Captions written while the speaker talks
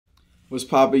What's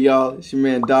poppin', y'all? It's your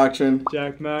man Doctrine.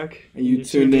 JacMac. And you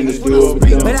tuned in to Thru Over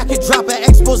Don't. Man, I can drop an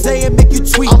expose and make you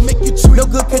tweet. No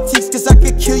good critiques, cause I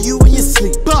can kill you in your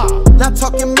sleep. Not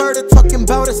talking murder, talking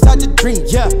about inside your dream.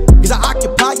 Yeah, cause I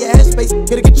occupy your headspace.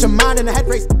 Gotta get your mind in a head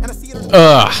race. And I see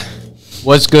it.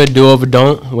 What's good, Do Over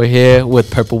Don't? We're here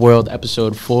with Purple World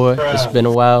episode 4. It's been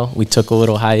a while. We took a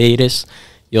little hiatus.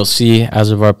 You'll see as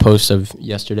of our post of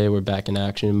yesterday, we're back in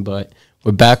action. But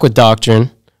we're back with Doctrine.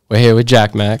 We're here with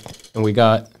JacMac. And we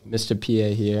got Mr.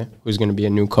 PA here, who's going to be a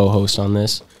new co-host on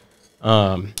this.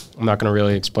 I'm not going to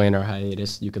really explain our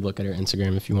hiatus. You could look at our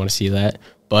Instagram if you want to see that.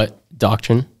 But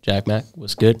Doctrine, JacMac,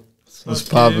 what's good? What's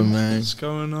poppin', man? What's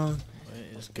going on?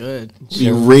 It's good.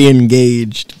 We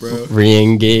re-engaged, bro.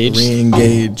 Re-engaged?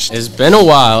 Re-engaged. It's been a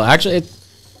while. Actually,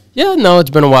 it's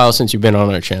been a while since you've been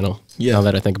on our channel. Yeah. Now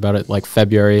that I think about it, like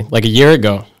February, like a year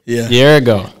ago. Yeah. A year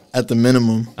ago. At the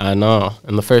minimum. I know.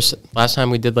 And last time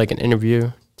we did like an interview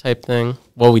type thing.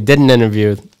 Well, we did an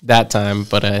interview that time,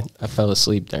 but I fell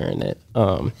asleep during it.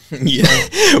 Yeah.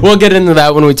 We'll get into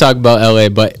that when we talk about LA,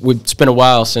 but it's been a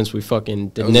while since we fucking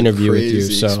did an interview with you.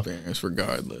 So experience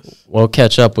regardless. We'll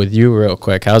catch up with you real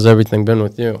quick. How's everything been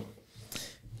with you?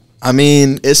 I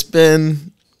mean, it's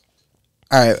been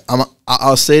all right.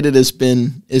 I'll say that it's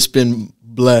been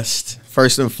blessed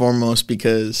first and foremost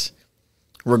because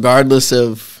regardless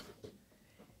of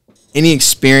any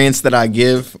experience that I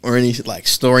give or any like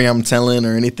story I'm telling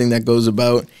or anything that goes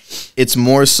about, it's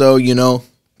more so,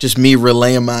 just me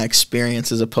relaying my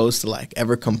experience as opposed to like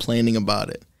ever complaining about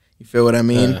it. You feel what I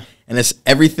mean? And it's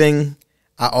everything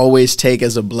I always take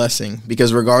as a blessing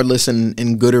because regardless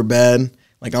in good or bad,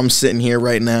 like I'm sitting here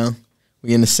right now,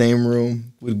 we in the same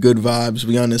room with good vibes.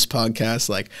 We on this podcast,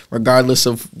 like regardless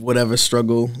of whatever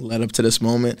struggle led up to this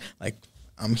moment, like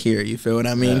I'm here. You feel what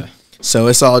I mean? Yeah. So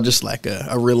it's all just like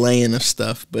a relaying of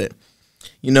stuff. But,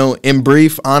 in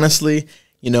brief, honestly,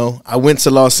 I went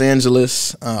to Los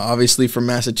Angeles, obviously from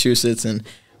Massachusetts. And,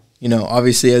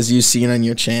 obviously, as you've seen on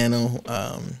your channel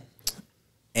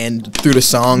and through the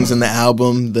songs and the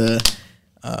album, the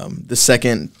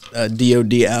second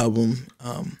DOD album,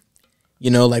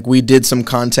 like we did some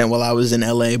content while I was in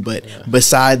LA. But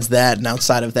besides that and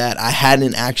outside of that, I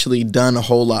hadn't actually done a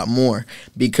whole lot more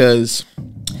because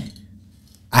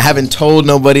I haven't told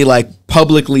nobody like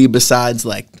publicly besides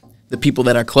like the people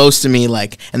that are close to me,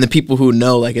 like, and the people who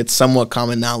know, like it's somewhat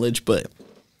common knowledge. But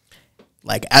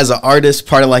like as an artist,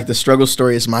 part of like the struggle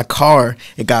story is my car.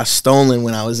 It got stolen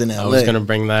when I was in LA. I was going to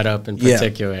bring that up in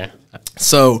particular. Yeah.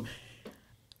 So,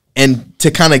 and to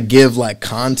kind of give like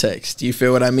context, do you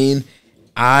feel what I mean?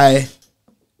 I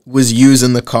was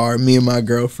using the car, me and my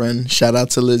girlfriend, shout out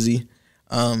to Lizzie.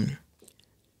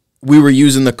 We were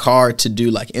using the car to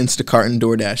do like Instacart and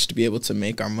DoorDash to be able to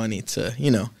make our money to,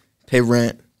 pay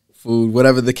rent, food,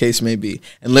 whatever the case may be.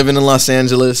 And living in Los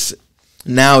Angeles,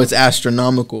 now it's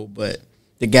astronomical, but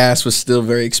the gas was still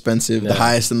very expensive, the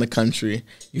highest in the country.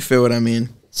 You feel what I mean?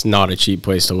 It's not a cheap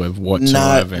place to live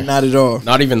whatsoever. Not at all.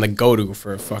 Not even the go-to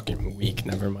for a fucking week,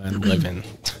 never mind living.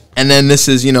 And then this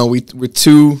is, we're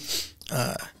two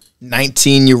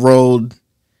 19-year-old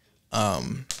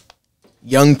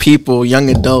young people,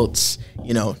 young adults,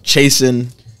 chasing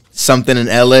something in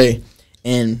LA,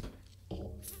 and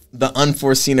the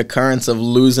unforeseen occurrence of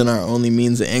losing our only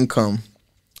means of income,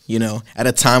 at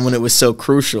a time when it was so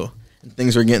crucial and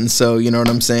things were getting so, you know what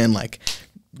I'm saying, like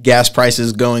gas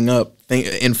prices going up,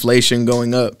 inflation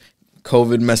going up,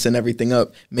 COVID messing everything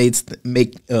up, makes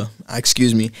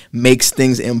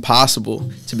things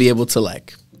impossible to be able to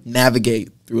like navigate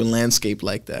through a landscape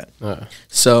like that.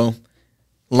 So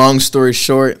long story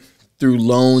short, through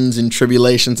loans and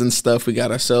tribulations and stuff, we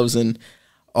got ourselves in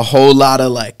a whole lot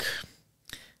of like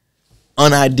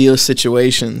unideal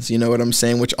situations, you know what I'm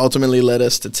saying, which ultimately led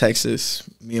us to Texas,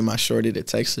 me and my shorty to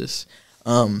Texas,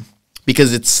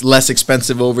 because it's less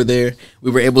expensive over there.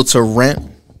 We were able to rent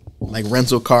like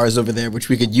rental cars over there, which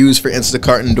we could use for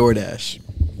Instacart and DoorDash.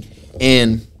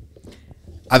 And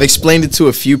I've explained it to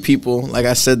a few people, like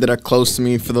I said, that are close to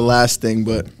me for the last thing,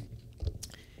 but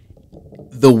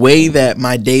the way that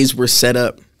my days were set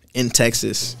up in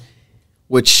Texas,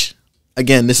 which,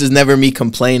 again, this is never me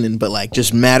complaining, but like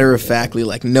just matter of factly,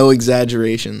 like no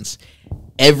exaggerations.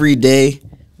 Every day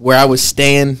where I was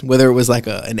staying, whether it was like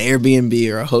an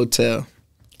Airbnb or a hotel,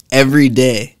 every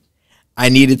day I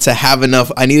needed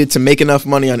to make enough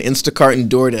money on Instacart and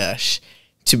DoorDash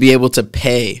to be able to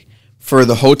pay for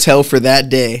the hotel for that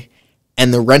day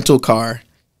and the rental car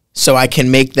so I can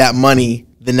make that money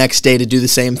the next day to do the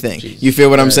same thing. Jesus you feel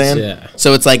what Christ, I'm saying? Yeah.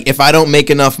 So it's like if I don't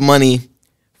make enough money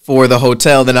for the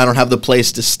hotel, then I don't have the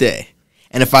place to stay.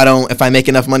 And if I make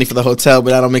enough money for the hotel,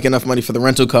 but I don't make enough money for the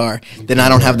rental car, then I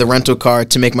don't have the rental car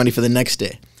to make money for the next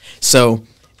day. So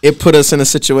it put us in a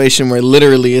situation where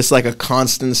literally it's like a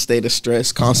constant state of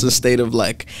stress, constant state of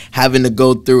like having to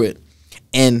go through it.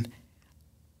 And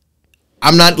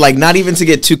I'm not even to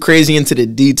get too crazy into the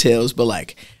details, but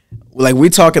like we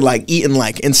talking like eating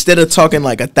like, instead of talking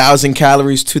like 1,000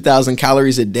 calories, 2,000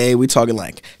 calories a day, we talking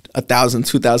like 1,000,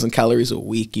 2,000 calories a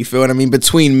week. You feel what I mean?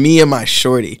 Between me and my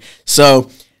shorty. So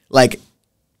like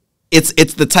it's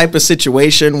the type of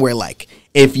situation where like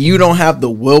if you don't have the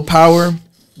willpower,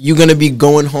 you're going to be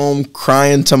going home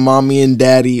crying to mommy and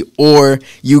daddy, or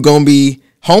you going to be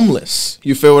homeless.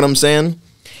 You feel what I'm saying?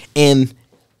 And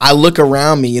I look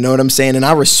around me, you know what I'm saying? And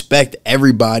I respect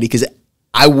everybody, because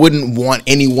I wouldn't want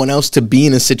anyone else to be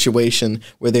in a situation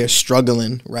where they're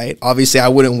struggling, right? Obviously, I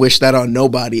wouldn't wish that on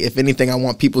nobody. If anything, I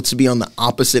want people to be on the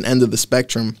opposite end of the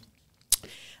spectrum.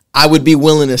 I would be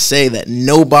willing to say that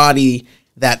nobody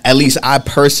that at least I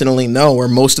personally know, or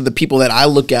most of the people that I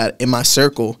look at in my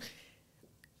circle,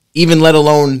 even let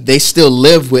alone they still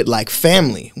live with like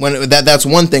family. When that's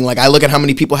one thing. Like I look at how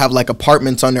many people have like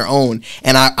apartments on their own,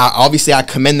 and I obviously I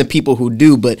commend the people who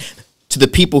do, but to the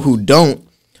people who don't,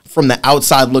 from the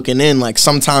outside looking in, like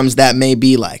sometimes that may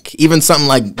be like even something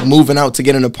like moving out to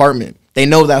get an apartment. They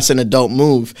know that's an adult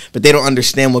move, but they don't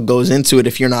understand what goes into it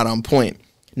if you're not on point.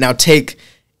 Now take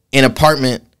an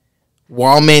apartment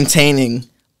while maintaining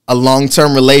a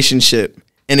long-term relationship,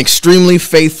 an extremely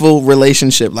faithful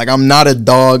relationship. Like I'm not a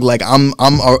dog. Like I'm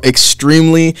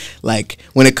extremely, like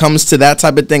when it comes to that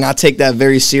type of thing, I take that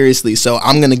very seriously. So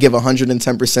I'm going to give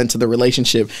 110% to the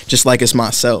relationship, just like it's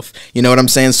myself. You know what I'm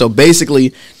saying? So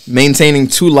basically maintaining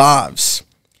 2 lives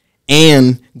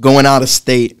and going out of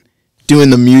state, doing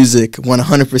the music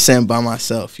 100% by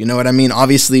myself. You know what I mean?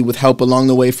 Obviously with help along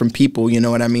the way from people, you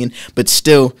know what I mean? But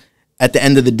still at the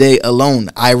end of the day, alone.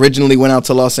 I originally went out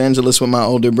to Los Angeles with my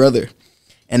older brother.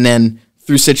 And then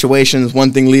through situations,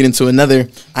 one thing leading to another,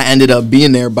 I ended up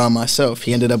being there by myself.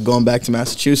 He ended up going back to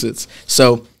Massachusetts.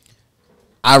 So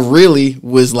I really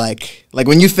was like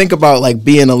when you think about like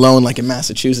being alone, like in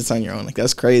Massachusetts on your own, like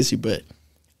that's crazy. But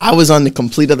I was on the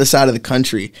complete other side of the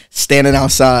country, standing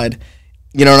outside,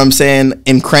 you know what I'm saying,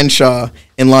 in Crenshaw,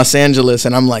 in Los Angeles,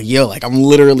 and I'm like, yo, like I'm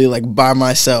literally like by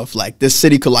myself. Like this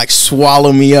city could like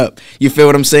swallow me up. You feel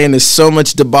what I'm saying? There's so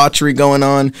much debauchery going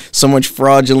on, so much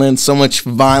fraudulence, so much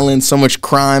violence, so much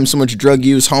crime, so much drug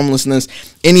use,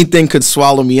 homelessness. Anything could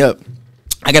swallow me up.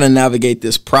 I gotta navigate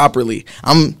this properly.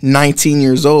 I'm 19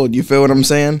 years old. You feel what I'm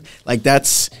saying? Like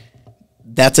that's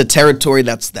a territory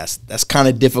that's kind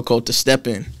of difficult to step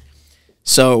in.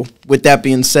 So with that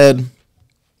being said,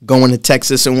 going to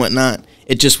Texas and whatnot,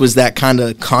 it just was that kind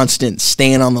of constant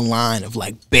staying on the line of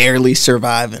like barely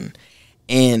surviving.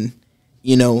 And,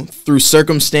 you know, through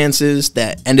circumstances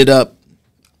that ended up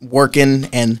working,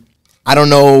 and I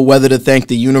don't know whether to thank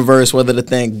the universe, whether to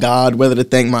thank God, whether to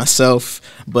thank myself,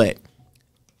 but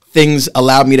things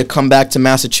allowed me to come back to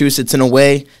Massachusetts in a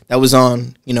way that was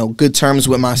on, you know, good terms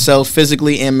with myself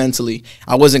physically and mentally.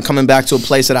 I wasn't coming back to a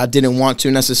place that I didn't want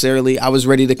to necessarily. I was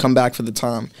ready to come back for the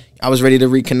time. I was ready to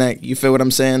reconnect. You feel what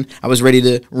I'm saying? I was ready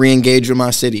to re-engage with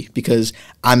my city because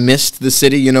I missed the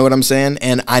city, you know what I'm saying?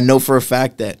 And I know for a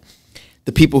fact that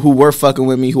the people who were fucking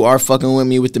with me, who are fucking with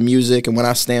me with the music and what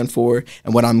I stand for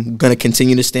and what I'm going to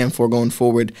continue to stand for going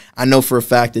forward, I know for a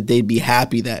fact that they'd be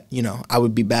happy that, you know, I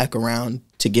would be back around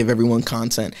to give everyone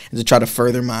content and to try to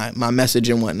further my message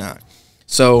and whatnot.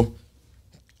 So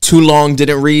too long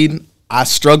didn't read. I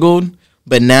struggled,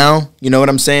 but now, you know what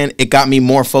I'm saying? It got me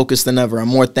more focused than ever. I'm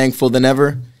more thankful than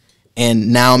ever.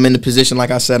 And now I'm in the position,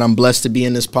 like I said, I'm blessed to be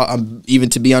in this, even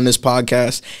to be on this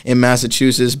podcast in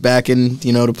Massachusetts, back in,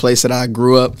 you know, the place that I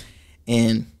grew up.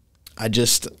 And I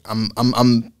just,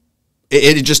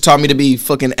 it just taught me to be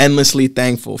fucking endlessly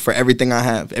thankful for everything I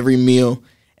have, every meal,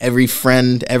 every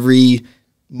friend, every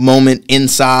moment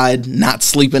inside, not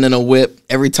sleeping in a whip,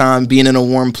 every time being in a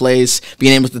warm place,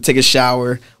 being able to take a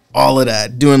shower, all of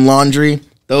that, doing laundry.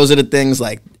 Those are the things,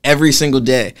 like, every single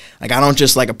day. Like, I don't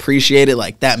just, like, appreciate it.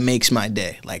 Like, that makes my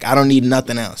day. Like, I don't need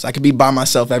nothing else. I could be by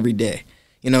myself every day.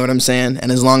 You know what I'm saying?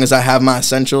 And as long as I have my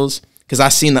essentials, because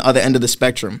I've seen the other end of the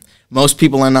spectrum. Most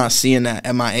people are not seeing that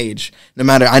at my age. No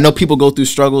matter, I know people go through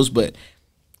struggles, but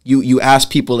you ask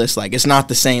people, it's like, it's not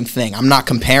the same thing. I'm not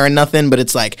comparing nothing, but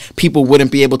it's like, people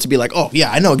wouldn't be able to be like, oh, yeah,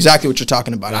 I know exactly what you're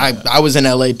talking about. I was in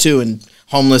LA, too, and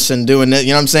homeless and doing it. You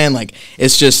know what I'm saying? Like,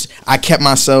 it's just, I kept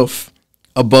myself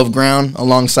above ground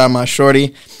alongside my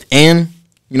shorty. And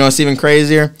you know what's even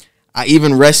crazier? I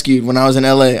even rescued, when I was in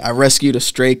LA, I rescued a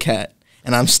stray cat,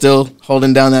 and I'm still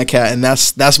holding down that cat. And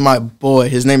that's my boy.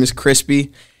 His name is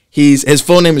Crispy. His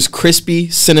full name is Crispy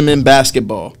Cinnamon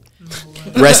Basketball.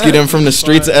 Rescued him from the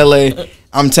streets of LA.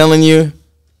 I'm telling you,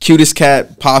 cutest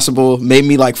cat possible. Made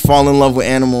me like fall in love with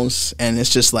animals, and it's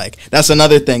just like that's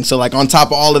another thing. So like on top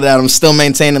of all of that, I'm still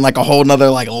maintaining like a whole nother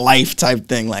like life type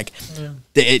thing. Like,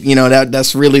 you know,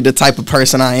 that's really the type of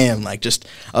person I am. Like just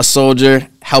a soldier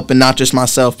helping not just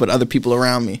myself but other people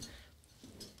around me.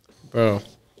 Bro,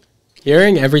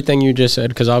 hearing everything you just said,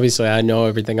 because obviously I know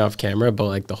everything off camera, but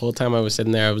like the whole time I was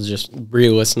sitting there, I was just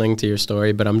re-listening to your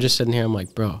story. But I'm just sitting here, I'm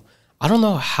like, bro, I don't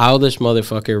know how this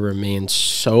motherfucker remains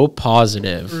so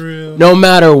positive, no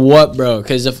matter what, bro.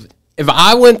 Because if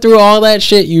I went through all that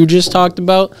shit you just talked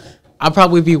about, I'd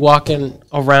probably be walking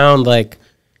around like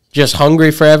just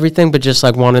hungry for everything, but just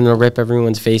like wanting to rip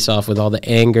everyone's face off with all the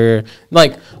anger.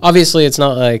 Like, obviously, it's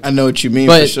not like I know what you mean,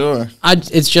 for sure.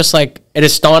 It's just like it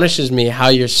astonishes me how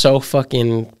you're so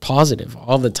fucking positive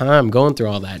all the time, going through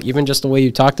all that. Even just the way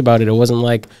you talked about it, it wasn't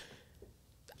like.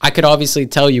 I could obviously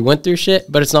tell you went through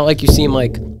shit, but it's not like you seem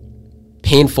like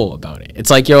painful about it.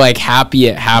 It's like you're like happy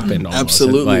it happened. Almost.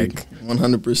 Absolutely, like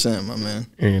 100%, my man.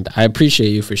 And I appreciate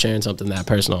you for sharing something that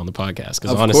personal on the podcast.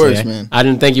 Because honestly, course, man. I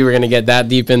didn't think you were gonna get that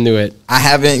deep into it. I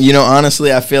haven't. You know,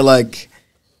 honestly, I feel like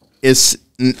it's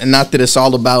not that it's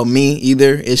all about me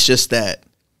either. It's just that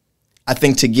I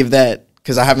think to give that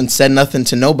because I haven't said nothing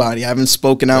to nobody. I haven't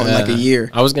spoken out in like a year.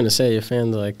 I was gonna say your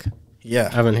fans like. Yeah,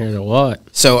 I haven't heard a lot.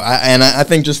 So I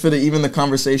think just for even the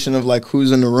conversation of like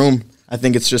who's in the room, I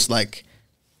think it's just like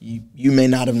you may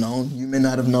not have known, you may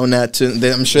not have known that too.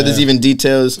 I'm sure there's even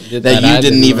details that you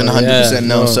didn't even 100%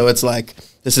 know. So it's like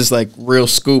this is like real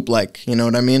scoop, like you know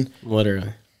what I mean?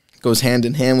 Literally goes hand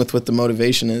in hand with what the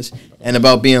motivation is, and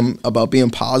about being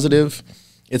positive.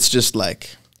 It's just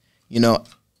like you know,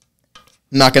 I'm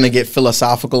not gonna get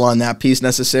philosophical on that piece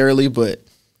necessarily, but.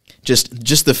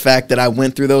 Just the fact that I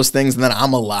went through those things and that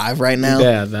I'm alive right now.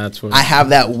 Yeah, that's what I have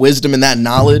that wisdom and that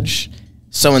knowledge.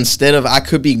 So instead of I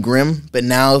could be grim, but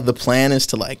now the plan is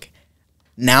to like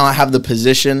now I have the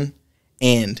position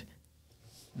and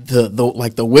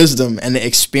the wisdom and the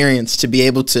experience to be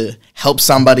able to help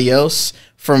somebody else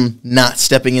from not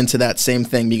stepping into that same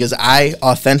thing because I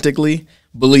authentically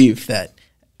believe that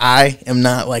I am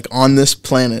not like on this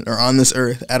planet or on this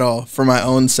earth at all for my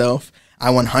own self. I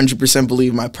 100%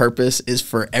 believe my purpose is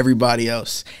for everybody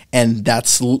else. And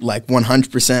that's like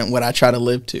 100% what I try to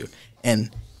live to.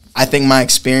 And I think my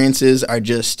experiences are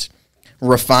just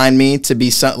refine me to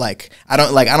be so, like I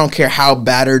don't care how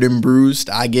battered and bruised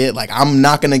I get. Like I'm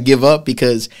not going to give up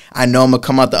because I know I'm going to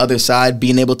come out the other side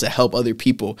being able to help other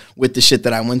people with the shit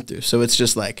that I went through. So it's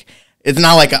just like it's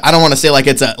not like I don't want to say like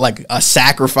it's a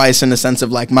sacrifice in the sense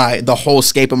of like the whole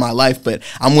scape of my life, but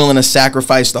I'm willing to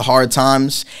sacrifice the hard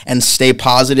times and stay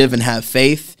positive and have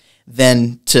faith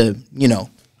than to, you know,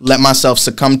 let myself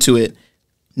succumb to it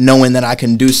knowing that I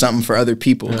can do something for other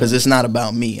people because it's not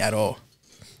about me at all.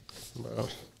 Bro,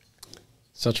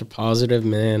 such a positive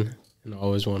man and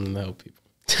always wanting to help people.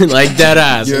 Like dead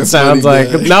ass. It sounds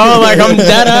like no, like I'm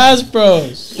dead ass, bro.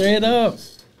 Straight up.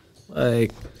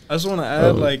 Like I just want to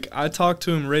add, like, I talked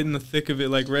to him right in the thick of it,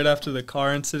 like, right after the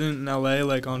car incident in L.A.,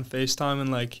 like, on FaceTime,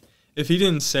 and, like, if he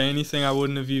didn't say anything, I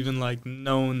wouldn't have even, like,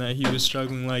 known that he was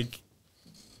struggling, like,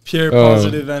 pure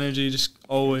positive energy, just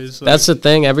always. Like. That's the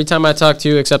thing. Every time I talk to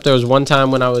you, except there was one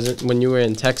time when you were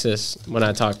in Texas, when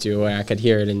I talked to you, where I could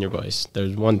hear it in your voice. There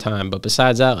was one time. But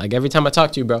besides that, like, every time I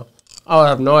talk to you, bro, I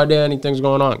have no idea anything's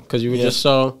going on, because you were just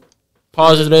so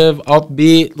positive,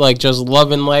 upbeat, like, just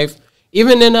loving life.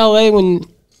 Even in L.A.,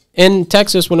 in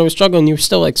Texas, when I was struggling, you were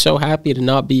still, like, so happy to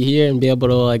not be here and be able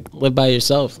to, like, live by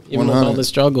yourself, even with all the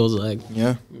struggles. Like,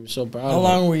 yeah. I'm so proud How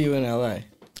long were you in L.A.?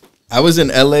 I was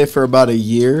in L.A. for about a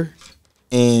year,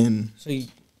 and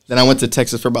then I went to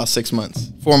Texas for about 6 months.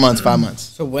 4 months, 5 months.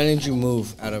 So when did you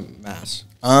move out of Mass?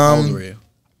 How old were you?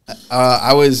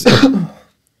 I was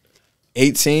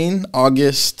 18,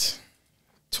 August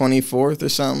 24th or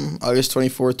something. August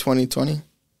 24th, 2020.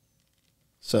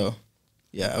 So...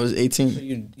 yeah, I was 18. So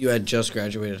you had just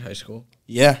graduated high school?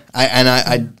 Yeah,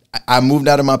 I moved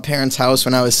out of my parents' house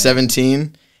when I was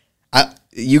 17.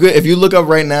 If you look up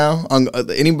right now on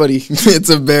anybody, it's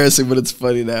embarrassing, but it's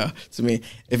funny now to me.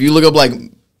 If you look up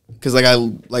because I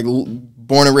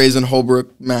born and raised in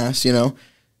Holbrook, Mass, you know,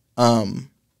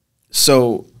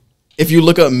 so if you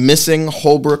look up missing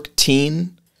Holbrook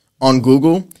teen on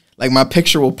Google. Like my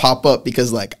picture will pop up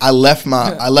because like I left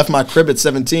my crib at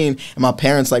 17 and my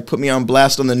parents like put me on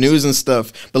blast on the news and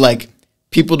stuff. But like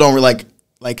people don't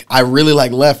like I really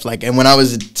like left like and when I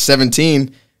was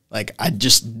 17 like I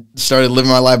just started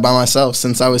living my life by myself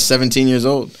since I was 17 years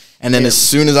old. And then as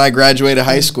soon as I graduated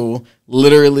high school,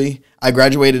 literally I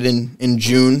graduated in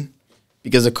June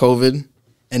because of COVID,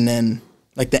 and then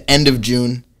like the end of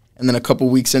June, and then a couple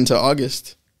weeks into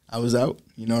August, I was out.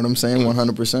 You know what I'm saying?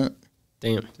 100%.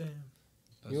 Damn.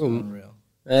 That's unreal.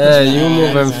 Yeah, you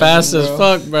moving fast as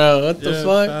fuck, bro. What the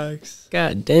fuck? Facts.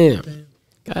 God damn.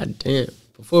 God damn.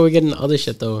 Before we get into other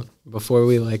shit though, before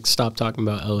we like stop talking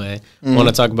about LA, I want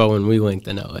to talk about when we linked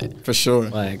in LA. For sure.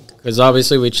 Like, because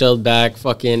obviously we chilled back,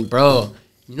 fucking, bro.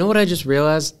 You know what I just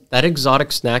realized? That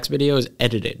Exotic Snacks video is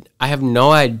edited. I have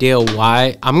no idea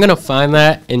why. I'm gonna find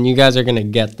that, and you guys are gonna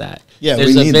get that. Yeah,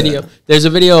 there's we a need video. that. There's a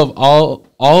video of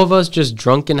all of us just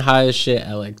drunk and high as shit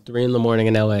at like 3 in the morning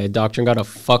in LA. Doctrine got a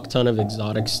fuck ton of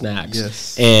exotic snacks.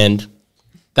 Yes. And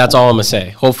that's all I'm gonna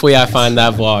say. Hopefully I find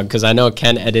that vlog because I know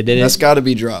Ken edited it. That's got to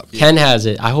be dropped. Ken has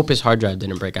it. I hope his hard drive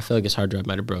didn't break. I feel like his hard drive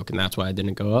might have broken. That's why it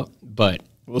didn't go up. But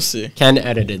We'll see. Ken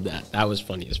edited that. That was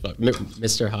funny as fuck.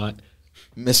 Mr. Hot.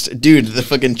 Dude, the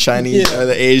fucking Chinese or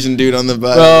the Asian dude on the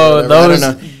bus.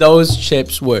 Bro, those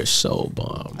chips were so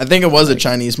bomb. I think it was a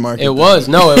Chinese market. It was.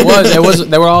 No, it was. It was.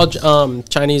 They were all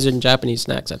Chinese and Japanese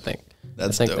snacks, I think.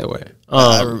 That's I think dope. they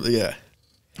were. Yeah.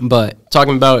 But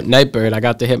talking about Nightbird, I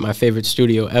got to hit my favorite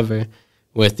studio ever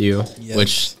with you, Yes.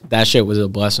 which that shit was a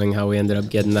blessing how we ended up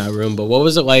getting that room. But what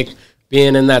was it like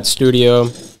being in that studio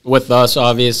with us,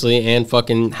 obviously, and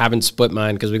fucking having Split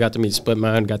Mind? Because we got to meet Split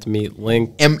Mind, got to meet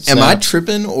Link. Am I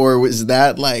tripping, or was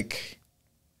that like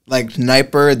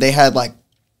Nightbird? They had like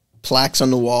plaques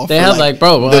on the wall. They had like,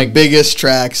 bro, the like biggest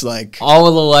tracks, like all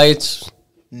of the lights.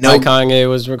 no, My Kanye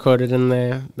was recorded in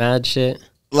there. Mad shit.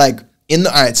 like in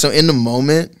the all right. So in the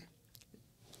moment,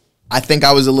 I think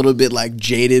I was a little bit like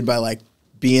jaded by like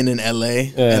being in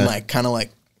LA and like kind of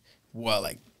like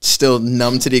like still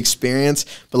numb to the experience,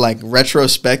 but like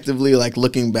retrospectively, like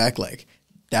looking back, like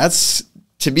that's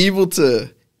to be able to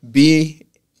be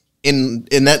in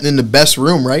the best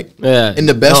room, right? Yeah, in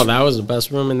the best. No, that was the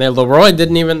best room in there. Leroy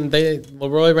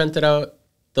rented out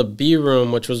the B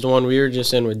room, which was the one we were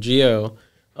just in with Gio.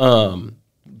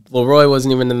 Leroy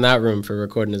wasn't even in that room for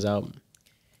recording his album.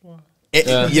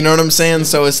 You know what I'm saying?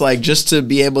 So it's like just to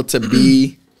be able to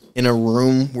be in a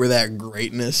room where that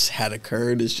greatness had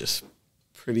occurred is just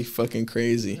pretty fucking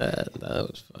crazy. That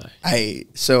was fine.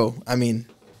 I mean,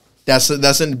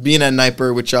 that's being at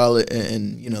Nightbird with y'all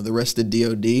and you know the rest of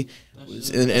DOD was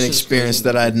an experience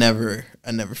that I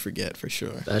never forget for sure.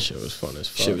 That shit was fun as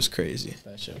fuck. Shit was crazy.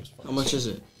 That shit was fun. How much is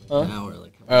it? An hour?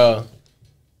 Like.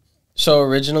 So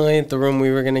originally the room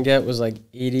we were gonna get was like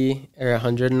 80 or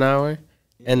 100 an hour,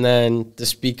 and then the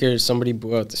speakers, somebody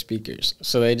blew out the speakers,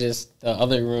 so the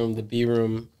other room, the B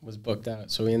room, was booked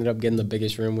out. So we ended up getting the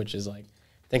biggest room, which is like,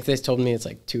 I think they told me it's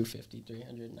like 250,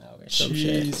 300 an hour, some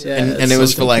shit. Yeah, and it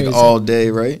was for like crazy. All day,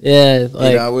 right? Yeah,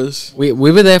 like 8 hours. We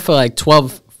were there for like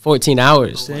 12, 14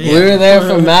 hours. Damn. We were there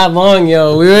for mad long,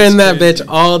 yo. We were in that bitch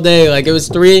all day. Like it was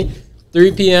 3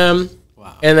 p.m.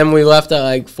 Wow. And then we left at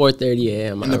like 4:30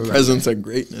 a.m. In the presence of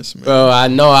greatness, man. Bro, I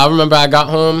know. I remember I got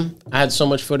home. I had so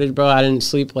much footage, bro. I didn't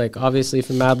sleep, like, obviously,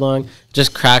 for mad long.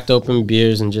 Just cracked open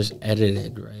beers and just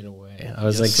edited right away. I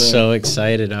was, so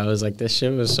excited. I was like, this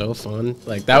shit was so fun.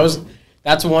 Like,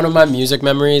 that's one of my music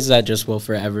memories that just will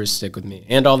forever stick with me.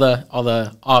 And all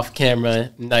the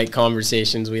off-camera night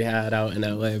conversations we had out in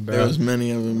L.A., bro. There was many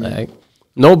of them, man. Like,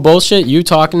 no bullshit. You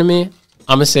talking to me,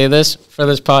 I'm going to say this for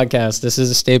this podcast. This is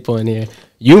a staple in here.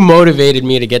 You motivated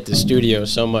me to get the studio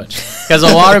so much. Because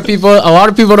a lot of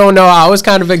people don't know I was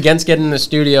kind of against getting the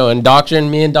studio. And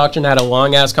me and Doctrine had a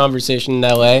long-ass conversation in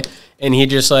L.A. And he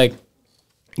just, like,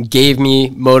 gave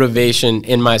me motivation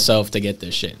in myself to get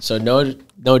this shit. So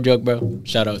no joke, bro.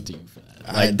 Shout out to you for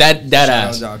that. Like, that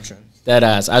ass. Doctrine. That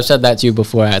ass. I've said that to you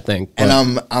before, I think.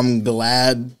 And I'm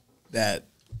glad that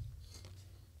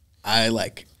I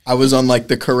was on like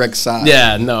the correct side.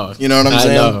 Yeah, no. You know what I'm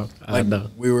saying? I know.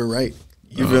 We were right.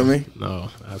 You feel me? No,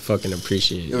 I fucking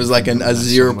appreciate it. It was like a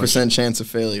 0% chance of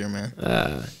failure,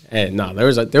 man. Hey, no, there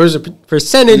was a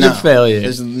percentage of failure.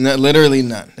 There's literally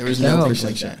none. There was no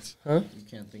percent chance. You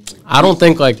can't think like that. I don't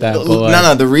think like that. But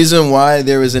No. The reason why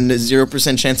there was a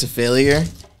 0% chance of failure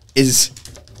is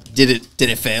did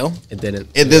it fail? It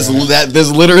didn't. There's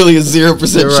literally a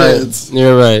 0% chance.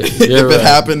 You're right. If it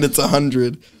happened, it's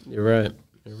 100. You're right.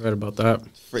 You're right about that.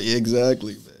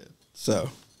 Exactly, man. So.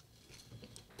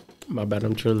 My bad,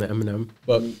 I'm chewing the M&M.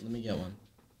 But Let me get one.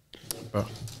 Bro.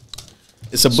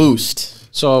 It's a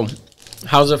boost. So,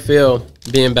 how's it feel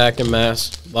being back in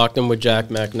Mass? Locked in with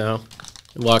JacMac now.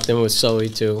 Locked in with Sully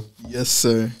too. Yes,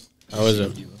 sir. How is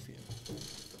it?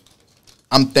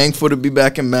 I'm thankful to be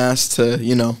back in Mass to,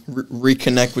 you know,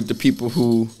 reconnect with the people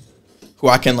who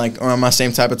I can, like, are on my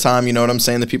same type of time, you know what I'm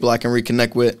saying? The people I can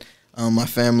reconnect with, my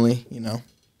family, you know,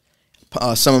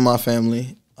 some of my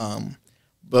family.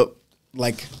 But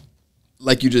like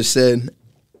you just said,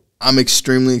 I'm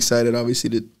extremely excited, obviously,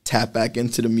 to tap back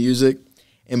into the music.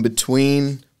 In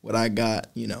between what I got,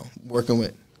 you know, working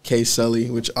with Ksully,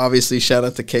 which obviously shout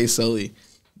out to Ksully,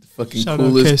 the fucking Shout out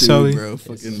coolest Ksully. dude, bro.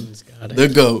 Fucking the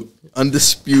GOAT,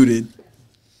 undisputed,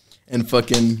 and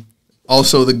fucking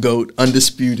also the GOAT,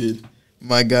 undisputed.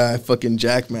 My guy, fucking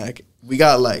JacMac. We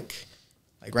got like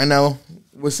right now,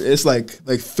 it's like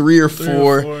 3 or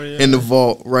 4 yeah. in the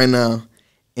vault right now,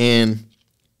 and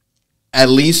at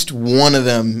least one of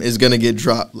them is gonna get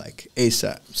dropped like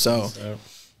ASAP. So,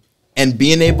 and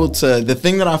being able to, the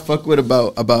thing that I fuck with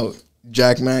about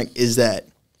JacMac is that,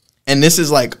 and this is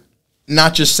like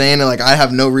not just saying it, like I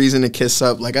have no reason to kiss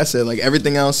up. Like I said, like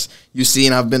everything else you see,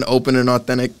 and I've been open and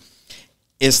authentic.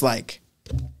 It's like,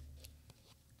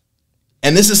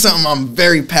 and this is something I'm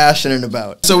very passionate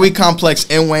about. So we Complex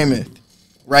in Weymouth,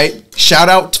 right? Shout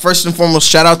out, first and foremost,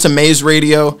 shout out to Maze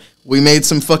Radio. We made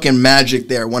some fucking magic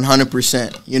there,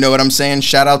 100%. You know what I'm saying?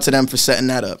 Shout out to them for setting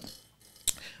that up.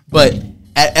 But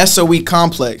at SOE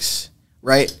Complex,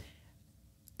 right?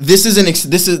 This is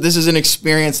an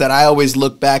experience that I always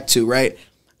look back to, right?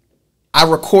 I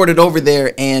recorded over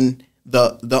there, and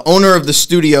the owner of the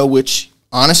studio, which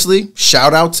honestly,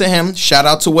 shout out to him, shout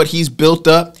out to what he's built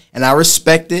up, and I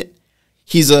respect it.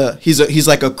 He's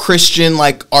like a Christian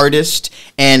like artist,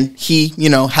 and he, you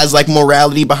know, has like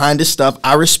morality behind his stuff.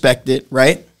 I respect it,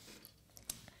 right?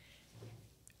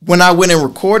 When I went and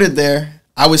recorded there,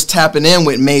 I was tapping in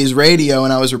with Maze Radio,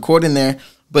 and I was recording there.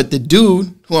 But the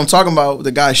dude who I'm talking about,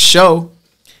 the guy's show,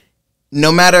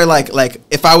 no matter like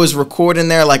if I was recording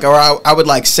there, like, or I would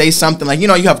like say something, like, you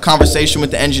know, you have conversation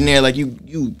with the engineer, like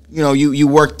you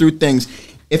work through things.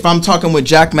 If I'm talking with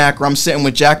JacMac or I'm sitting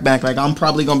with JacMac, like I'm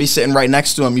probably gonna be sitting right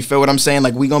next to him. You feel what I'm saying?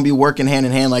 Like we gonna be working hand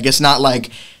in hand. Like it's not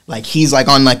like he's like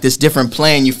on like this different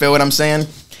plane. You feel what I'm saying?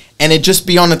 And it just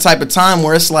be on the type of time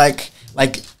where it's like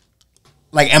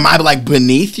am I like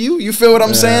beneath you? You feel what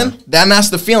I'm saying? That's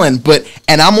the feeling. But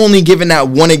and I'm only giving that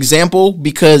one example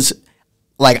because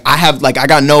like I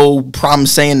got no problem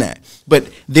saying that. But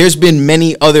there's been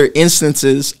many other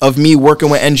instances of me working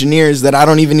with engineers that I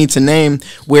don't even need to name,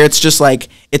 where it's just like,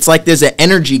 it's like there's an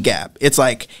energy gap. It's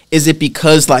like, is it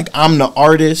because like I'm the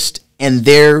artist and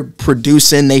they're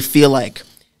producing, they feel like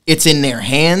it's in their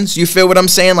hands? You feel what I'm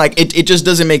saying? Like it just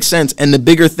doesn't make sense. And the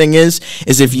bigger thing is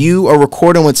if you are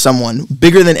recording with someone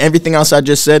bigger than everything else I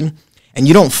just said, and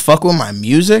you don't fuck with my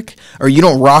music, or you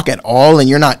don't rock at all, and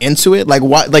you're not into it, like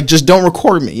what? Like just don't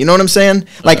record me. You know what I'm saying?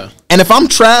 Like, and if I'm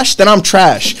trash, then I'm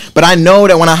trash. But I know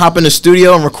that when I hop in the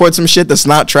studio and record some shit that's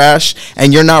not trash,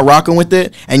 and you're not rocking with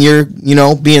it, and you're, you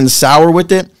know, being sour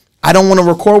with it, I don't want to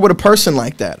record with a person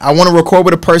like that. I want to record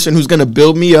with a person who's gonna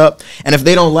build me up, and if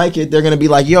they don't like it, they're gonna be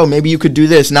like, yo, maybe you could do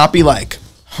this, not be like,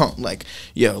 like,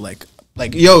 yo, like,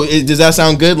 yo, does that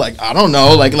sound good? Like, I don't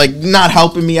know, like not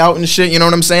helping me out and shit, you know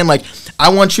what I'm saying? Like, I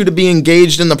want you to be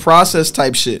engaged in the process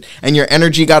type shit, and your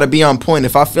energy got to be on point.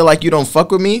 If I feel like you don't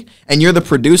fuck with me, and you're the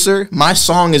producer, my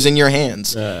song is in your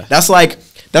hands. That's like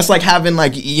having,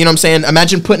 like, you know what I'm saying?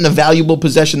 Imagine putting a valuable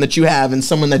possession that you have in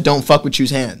someone that don't fuck with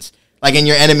you's hands, like in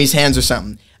your enemy's hands or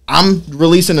something. I'm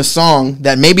releasing a song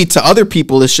that maybe to other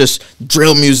people it's just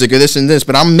drill music or this and this,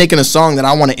 but I'm making a song that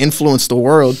I want to influence the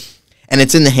world, and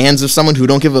it's in the hands of someone who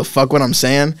don't give a fuck what I'm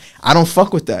saying. I don't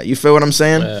fuck with that. You feel what I'm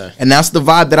saying? And that's the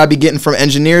vibe that I be getting from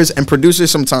engineers and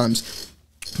producers sometimes.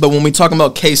 But when we talking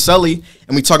about Ksully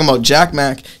and we talking about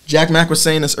JacMac was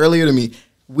saying this earlier to me.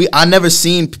 I never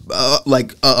seen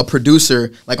like a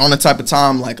producer like on the type of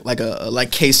time like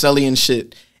Ksully and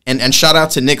shit. And shout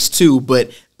out to Knicks too.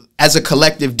 But as a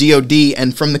collective DOD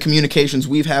and from the communications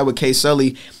we've had with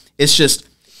Ksully, it's just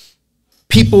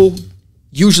people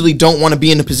usually don't want to be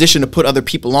in a position to put other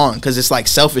people on because it's like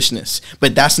selfishness.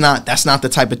 But that's not the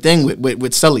type of thing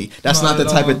with Sully. That's not the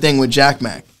type of thing with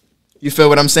JacMac. You feel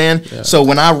what I'm saying? Yeah. So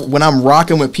when I'm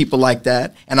rocking with people like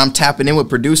that and I'm tapping in with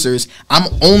producers,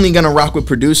 I'm only gonna rock with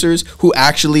producers who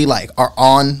actually like are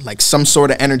on like some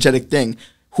sort of energetic thing.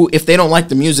 Who, if they don't like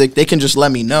the music, they can just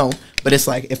let me know. But it's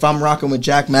like if I'm rocking with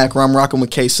JacMac or I'm rocking with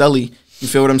Ksully, you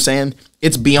feel what I'm saying?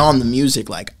 It's beyond the music.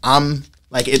 Like I'm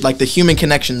like it, like the human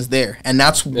connection's there, and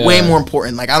that's way more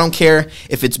important. Like I don't care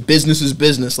if it's business is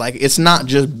business. Like it's not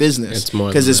just business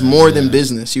because it's more than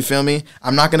business. You feel me?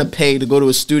 I'm not gonna pay to go to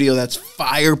a studio that's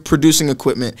fire producing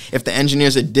equipment if the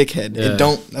engineer's a dickhead.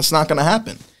 That's not gonna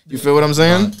happen. You feel what I'm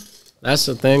saying? That's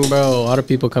the thing, bro. A lot of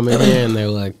people come in here and they're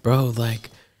like, bro, like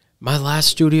my last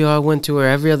studio I went to or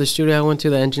every other studio I went to,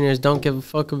 the engineers don't give a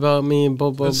fuck about me.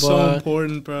 Blah blah blah. It's so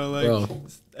important, bro. Like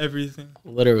everything.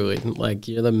 Literally, like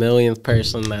you're the millionth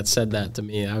person that said that to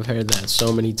me. I've heard that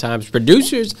so many times.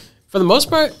 Producers, for the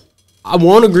most part, I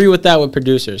won't agree with that with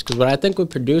producers, because what I think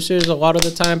with producers a lot of the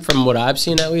time, from what I've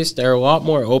seen at least, they're a lot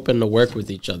more open to work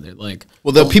with each other. Like,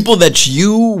 well, the people that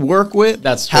you work with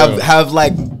That's true. have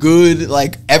like good,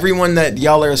 like everyone that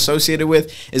y'all are associated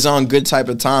with is on good type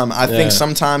of time. I think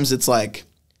sometimes it's like,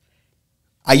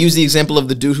 I use the example of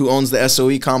the dude who owns the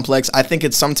SOE complex. I think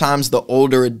it's sometimes the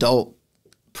older adult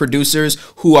producers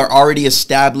who are already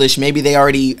established. Maybe they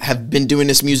already have been doing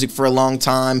this music for a long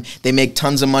time. They make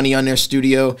tons of money on their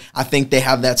studio. I think they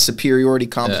have that superiority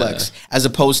complex as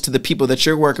opposed to the people that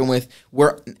you're working with.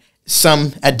 We're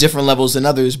some at different levels than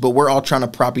others, but we're all trying to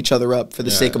prop each other up for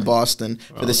the sake of Boston,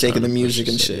 for the sake of the music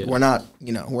and shit. We're not,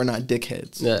 we're not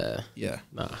dickheads. Yeah.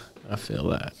 Nah, I feel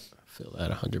that.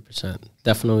 100%.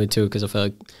 Definitely, too, because I feel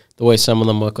like the way some of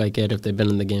them look like it, if they've been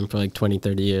in the game for like 20,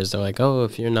 30 years, they're like, oh,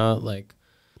 if you're not like,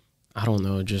 I don't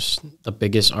know, just the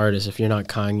biggest artist, if you're not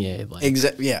Kanye, like,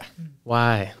 Exactly. Yeah.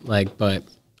 why? Like, but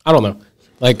I don't know.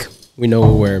 Like, we know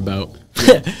what we're about.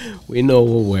 We know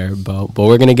what we're about. But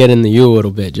we're going to get into you a little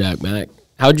bit, JacMac.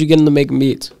 How'd you get into making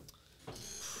beats?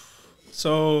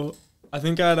 So I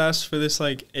think I'd asked for this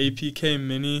like APK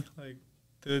Mini, like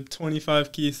the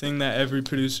 25 key thing that every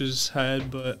producer's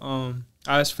had, but I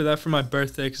asked for that for my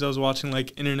birthday because I was watching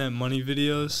like Internet Money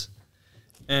videos,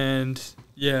 and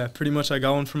yeah, pretty much I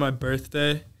got one for my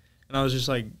birthday, and I was just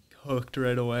like hooked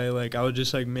right away. Like I would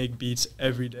just like make beats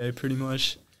every day pretty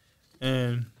much.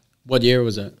 And What year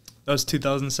was that? that was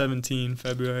 2017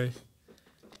 February,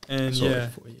 and So, like, yeah,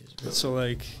 4 years ago. so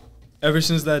like ever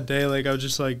since that day, like I was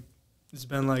just like, it's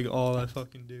been like all I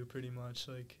fucking do pretty much,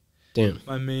 like Damn.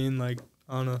 my main like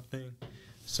I don't know thing.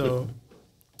 So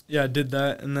yeah, I did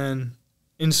that, and then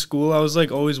in school I was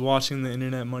like always watching the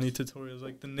Internet Money tutorials,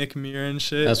 like the Nick Mirror and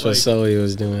shit. That's like, what Sully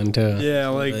was doing, too. yeah,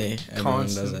 like Everyone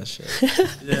does constant. that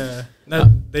shit. Yeah,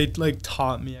 that they like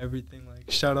taught me everything. Like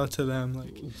shout out to them.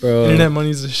 Like Bro, Internet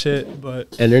Money's the shit,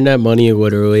 but Internet Money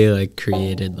literally, like,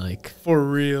 created, like, for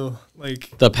real,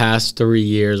 like the past 3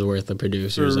 years worth of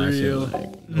producers, For I feel real.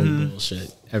 like. No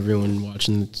bullshit. Everyone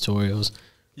watching the tutorials.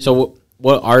 So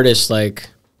what artists, like,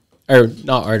 or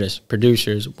not artists,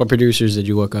 producers, what producers did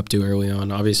you look up to early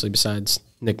on? Obviously, besides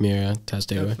Nick Mira,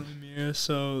 Testaway. definitely Mira.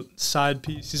 So Side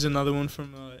Piece, he's another one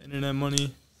from Internet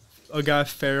Money. A guy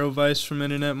Pharaoh Vice from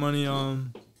Internet Money.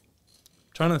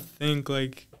 Trying to think,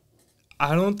 like,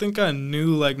 I don't think I knew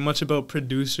like much about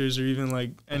producers or even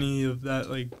like any of that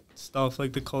like stuff,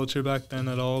 like the culture back then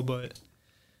at all. But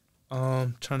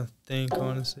trying to think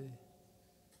honestly.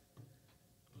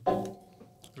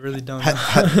 Really don't.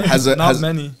 Not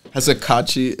many. Has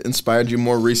Akachi inspired you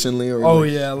more recently? Or Oh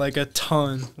yeah, like a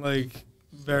ton, like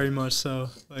very much so.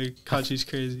 Like Kachi's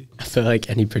crazy. I feel like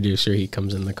any producer he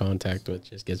comes into contact with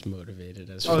just gets motivated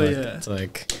as fuck. Oh, yeah. It's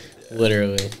like,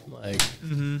 literally, like,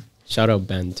 shout out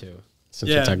Ben, too. Since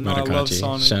we're Yeah, talking about I love Akachi.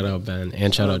 Sonic. Shout out Ben,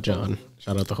 and shout out John.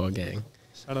 Shout out the whole gang.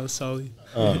 Shout out Sully.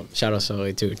 Shout out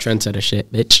Sully, too. Trendsetter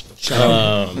shit, bitch.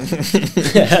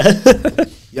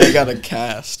 Y'all got a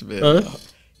cast, man.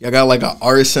 Y'all got like an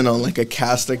arsenal, like a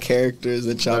cast of characters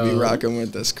that y'all be rocking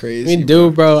with. That's crazy. We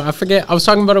do, bro. I forget. I was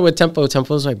talking about it with Tempo.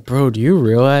 Tempo's like, bro, do you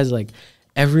realize, like,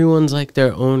 everyone's like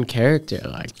their own character?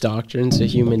 Like, Doctrine's a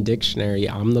human dictionary.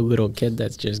 I'm the little kid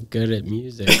that's just good at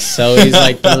music. So he's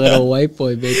like the little white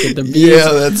boy making the beats.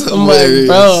 Yeah, that's I'm hilarious.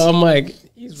 like, bro, I'm like,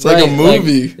 It's like a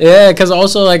movie. Yeah, because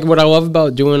also, like, what I love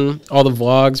about doing all the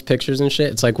vlogs, pictures, and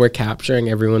shit, it's like we're capturing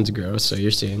everyone's growth. So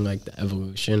you're seeing, like, the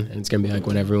evolution. And it's going to be like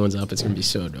when everyone's up, it's going to be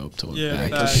so dope to look back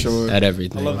facts. sure. at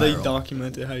everything. I love that you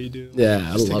document it how you do. Yeah,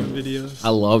 I Just love taking videos. I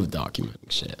love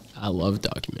documenting shit. I love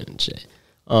documenting shit.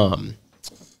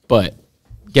 But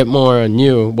get more on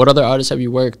you. What other artists have you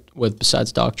worked with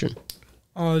besides Doctrine?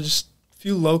 Just a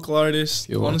few local artists.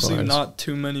 Few local Honestly, artists. not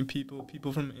too many people.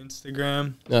 People from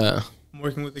Instagram. Uh, I'm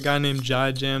working with a guy named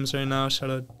Jai Jams right now. Shout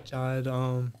out Jai.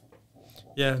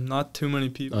 Yeah, not too many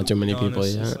people. Not too to be many people,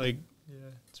 honest. yeah. It's like,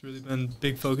 it's really been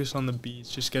big focus on the beats,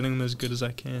 just getting them as good as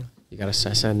I can. you gotta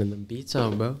start sending them beats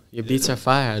out, bro. Your beats are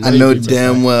fire. I your know beats are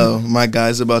damn fire. well my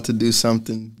guy's about to do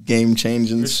something game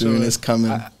changing For soon. sure. It's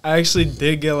coming. I actually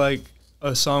did get like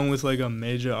a song with like a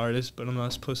major artist, but I'm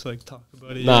not supposed to like talk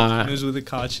about it Nah. yet. It was with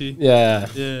Akachi. Yeah,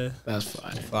 Yeah, that's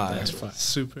fire. Fire. That's fire.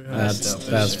 super.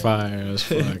 That's fire as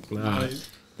fuck. Nah, Like,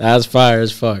 that's fire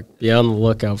as fuck. Be on the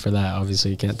lookout for that.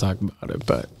 Obviously, you can't talk about it,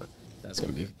 but that's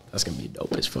gonna be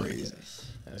dope as fuck.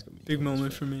 That's gonna be big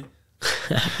moment for me.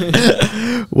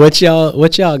 What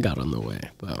y'all got on the way,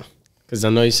 though? Because I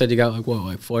know you said you got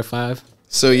like 4 or 5.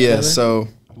 So yeah, so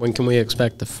When can we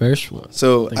expect the first one?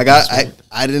 So think I got that's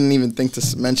I didn't even think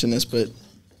to mention this, but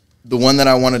the one that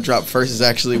I want to drop first is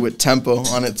actually with Tempo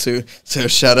on it too. So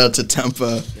shout out to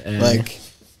Tempo. Yeah. Like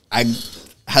I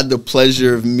had the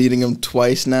pleasure of meeting him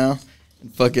twice now.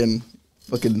 And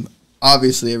fucking,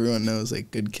 obviously everyone knows,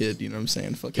 like, good kid, you know what I'm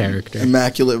saying? Fucking character.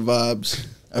 Immaculate vibes.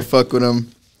 I fuck with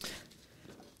him.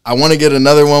 I want to get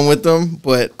another one with him,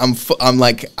 but I'm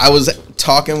like, I was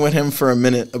talking with him for a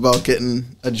minute about getting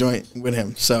a joint with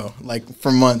him. So, like,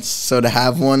 for months. So to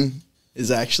have one is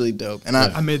actually dope. And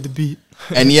I made the beat.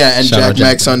 And yeah, and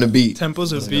JacMac's on the beat.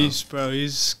 Tempo's a beast, bro.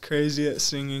 He's crazy at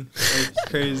singing. Like,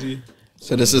 crazy.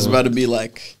 So this is about to be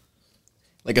like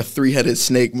a 3-headed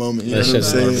snake moment. You know what I'm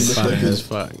saying?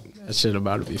 Fuck. That shit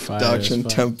about to be fire. Doctrine,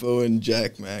 Tempo, and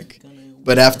JacMac.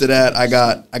 But after that, I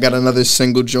got another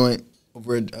single joint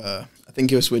over at, I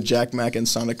think it was with JacMac and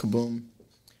Sonic Kaboom.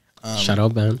 Shout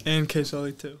out, man. And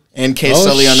Ksully too. And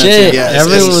Ksully on that too. Yeah,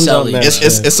 everyone's on that.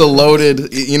 It's a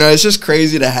loaded. You know, it's just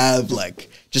crazy to have, like,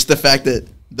 just the fact that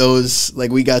those,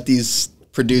 like, we got these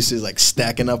producers, like,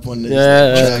 stacking up on these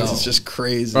tracks. It's just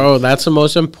crazy, bro. That's the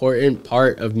most important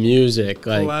part of music.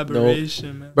 Like,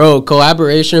 collaboration, man. Bro,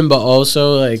 collaboration, but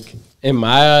also, like, in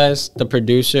my eyes, the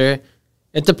producer.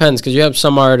 It depends, because you have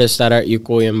some artists that are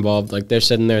equally involved. Like, they're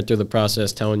sitting there through the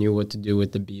process telling you what to do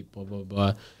with the beat, blah, blah,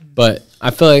 blah. But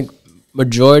I feel like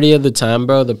majority of the time,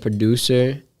 bro, the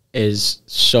producer is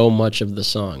so much of the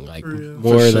song. Like,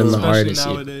 more than the artist.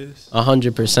 Nowadays.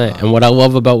 100%. And what I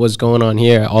love about what's going on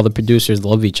here, all the producers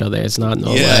love each other. It's not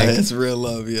it's real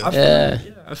love,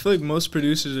 I feel like most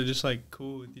producers are just, like,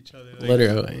 cool with each other. Like,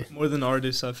 literally. More than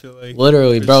artists, I feel like.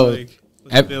 Literally, bro. Like,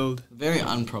 let's build. Very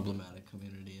unproblematic.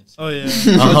 Oh, yeah.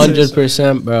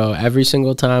 100%, bro. Every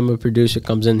single time a producer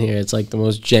comes in here, it's like the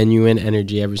most genuine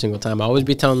energy every single time. I always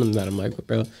be telling them that. I'm like,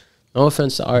 bro, no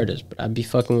offense to artists, but I'd be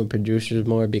fucking with producers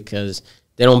more because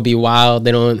they don't be wild.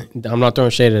 I'm not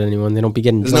throwing shade at anyone. They don't be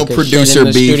getting there's no producer in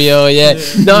the beef. Studio. Yeah.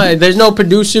 No, there's no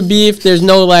producer beef. There's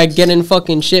no, like, getting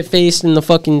fucking shit-faced in the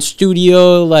fucking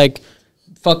studio. Like,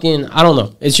 fucking, I don't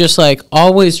know. It's just, like,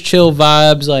 always chill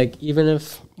vibes. Like, even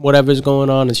if whatever's going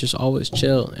on, it's just always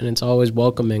chill and it's always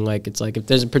welcoming. Like, it's like if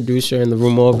there's a producer in the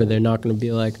room over, they're not going to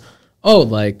be like, oh,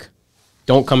 like,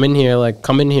 don't come in here. Like,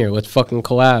 come in here. Let's fucking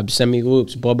collab. Send me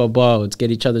loops. Blah, blah, blah. Let's get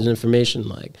each other's information.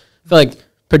 Like, I feel like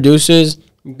producers,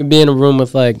 you can be in a room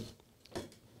with, like,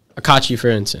 Akachi, for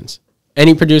instance.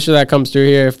 Any producer that comes through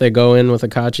here, if they go in with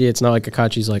Akachi, it's not like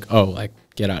Akachi's like, oh, like,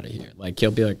 get out of here. Like, he'll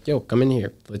be like, yo, come in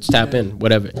here. Let's tap in.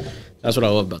 Whatever. That's what I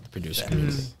love about the producer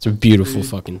community. It's a beautiful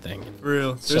fucking thing. For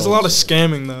real. There's a lot of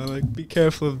scamming, though. Like, be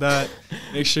careful of that.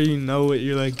 Make sure you know what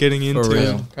you're, like, getting into. For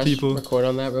real. People. Record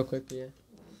on that real quick, yeah.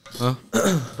 Huh?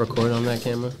 Record on that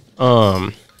camera.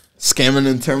 Scamming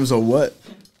in terms of what?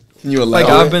 Can you allow Like,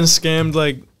 it? I've been scammed,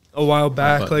 like, a while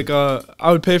back. Like,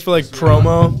 I would pay for, like,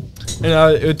 promo,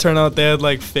 and it would turn out they had,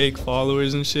 like, fake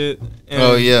followers and shit. And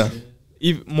Oh, yeah.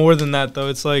 Even more than that, though,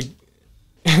 it's like,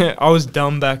 I was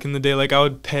dumb back in the day. Like, I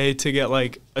would pay to get,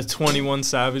 like, a 21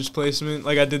 Savage placement.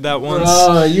 Like, I did that once.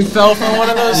 Oh, you fell for one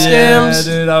of those scams?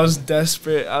 Yeah, dude, I was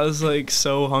desperate. I was, like,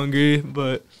 so hungry,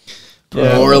 but...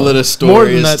 Yeah, moral of the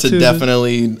story is to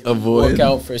definitely avoid look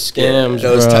out for scams,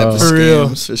 those bro. type of For real.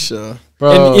 scams, for sure.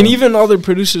 Bro. And even other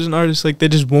producers and artists, like, they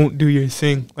just won't do your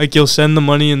thing. Like, you'll send the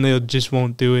money and they just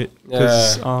won't do it.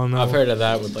 Yeah, I don't know. I've heard of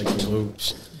that with, like, the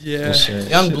loops. Yeah.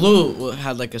 Young Blue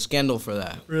had like a scandal for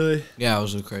that. Really? Yeah, it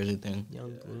was a crazy thing.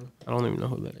 Young Blue? I don't even know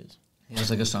who that is. He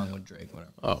has like a song with Drake,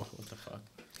 whatever. Oh, what the fuck?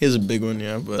 Here's a big one,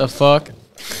 yeah. But The fuck?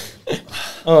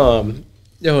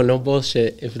 Yo, no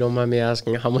bullshit. If you don't mind me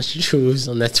asking, how much did you lose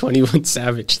on that 21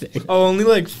 Savage thing? Oh, only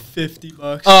like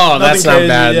 $50. Oh, that's not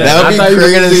bad. Yeah. that would I thought be you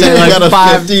were gonna crazy. say, You like,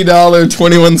 got a $50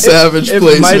 21 Savage It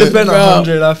placement. might have been Bro.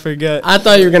 100. I forget. I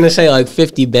thought you were gonna say like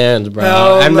 50 bands, bro.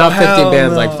 Hell I'm not 50 no,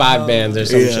 bands, no, like 5 bands or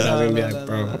some Yeah. shit. I was gonna be No, like, no,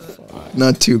 bro. no, fuck.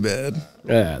 Not too bad.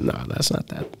 Yeah, no, that's not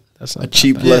that. That's not A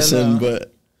cheap that bad. lesson, no.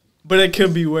 But it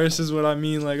could be worse, is what I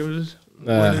mean. Like, I'm just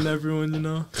winning everyone, you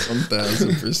know? but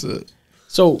 1,000%.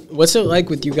 So, what's it like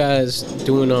with you guys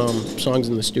doing songs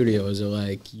in the studio? Is it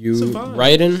like you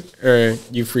writing or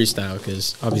you freestyle?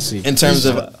 Because obviously, In terms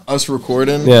of us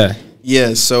recording, yeah,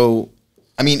 yeah. So,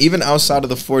 I mean, even outside of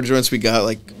the 4 joints we got,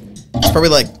 like, it's probably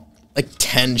like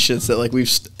 10 shits that like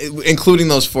including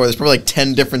those 4. There's probably like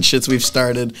 10 different shits we've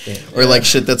started, or like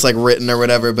shit that's like written or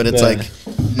whatever. But it's like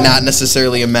not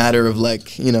necessarily a matter of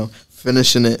like, you know,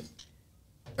 finishing it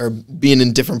or being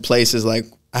in different places. Like,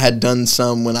 I had done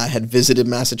some when I had visited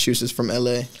Massachusetts from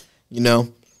LA, you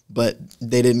know, but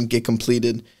they didn't get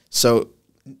completed. So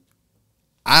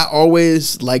I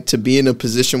always like to be in a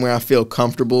position where I feel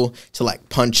comfortable to like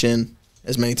punch in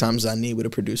as many times as I need with a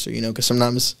producer, you know, because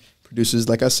sometimes producers,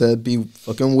 like I said, be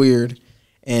fucking weird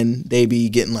and they be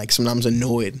getting like sometimes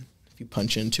annoyed if you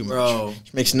punch in too much. Bro.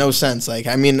 Which makes no sense. Like,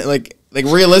 I mean, like, Like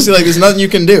realistically, like there's nothing you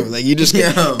can do. Like you just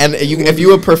Yeah. and if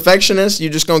you a perfectionist, you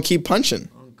just gonna keep punching.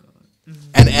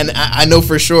 And I know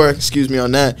for sure. Excuse me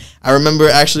on that. I remember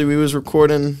actually we was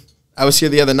recording. I was here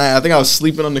the other night. I think I was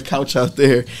sleeping on the couch out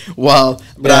there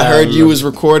but I heard you was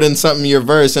recording something your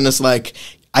verse, and it's like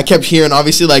I kept hearing,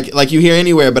 obviously like you hear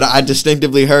anywhere, but I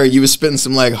distinctively heard you was spitting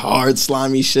some like hard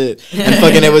slimy shit, and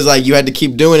fucking it was like you had to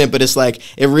keep doing it, but it's like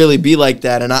it really be like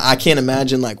that, and I can't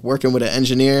imagine like working with an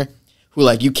engineer who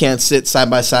like you can't sit side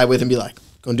by side with and be like,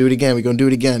 gonna do it again, we gonna do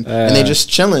it again, and they just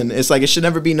chilling. It's like it should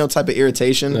never be no type of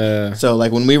irritation. So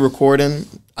like when we recording,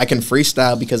 I can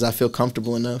freestyle because I feel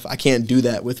comfortable enough. I can't do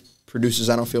that with producers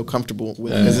I don't feel comfortable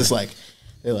with, because it's like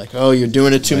they're like, oh, you're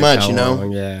doing it too Like much, you know.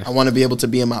 I want to be able to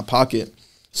be in my pocket,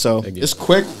 so it's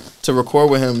quick to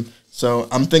record with him. So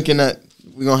I'm thinking that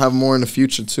we're gonna have more in the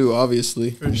future too,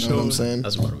 obviously. For you know what I'm saying?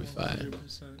 That's about to be fire.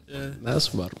 100%, yeah. That's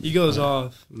about to be He goes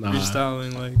off Nah.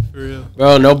 freestyling, like, for real.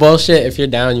 Bro, no bullshit. If you're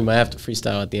down, you might have to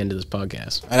freestyle at the end of this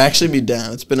podcast. I'd actually be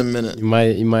down. It's been a minute. You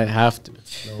might have to.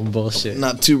 No bullshit.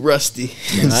 Not too rusty.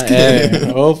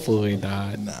 Hopefully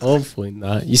not. Hopefully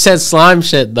not. You said slime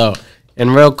shit though.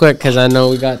 And real quick, because I know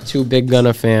we got 2 big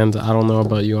Gunna fans. I don't know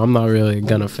about you. I'm not really a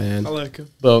Gunna fan. I like him.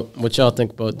 But what y'all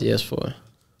think about DS4?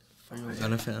 I'm a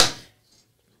Gunna fan.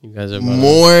 You guys are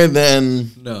More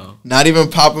than No. not even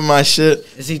popping my shit.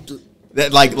 Is he?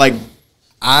 That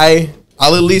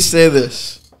I'll at least say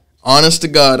this. Honest to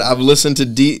God, I've listened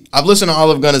to all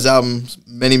of Gunna's albums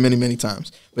many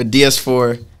times. But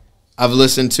DS4, I've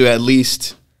listened to at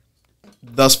least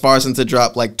thus far since it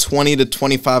dropped like 20 to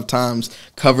 25 times,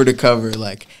 cover to cover.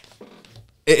 Like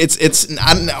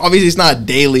obviously it's not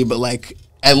daily, but like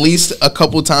at least a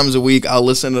couple times a week I'll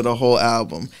listen to the whole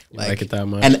album. Like it that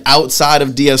much? And outside of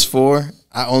DS4,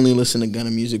 I only listen to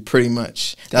Gunna music pretty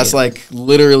much. That's like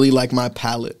literally like my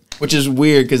palette, which is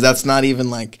weird because that's not even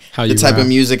like the type of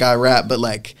music I rap, but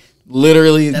like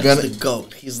literally That's Gunna. the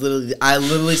GOAT. I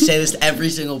literally say this to every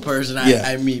single person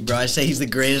I meet, bro. I say he's the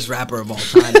greatest rapper of all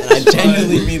time, and I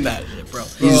genuinely mean that, bro.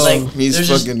 He's there's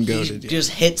fucking just, goated. he just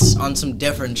hits on some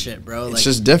different shit, bro. It's Like,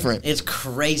 just different. it's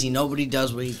crazy. Nobody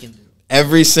does what he can do.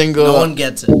 Every single No one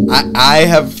gets it. I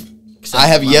have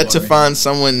my yet to boy. find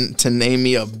someone to name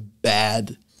me a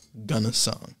bad Gunna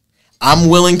song. I'm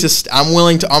willing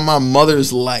to on my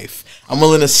mother's life. I'm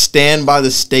willing to stand by the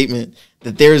statement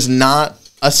that there's not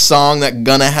a song that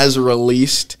Gunna has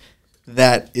released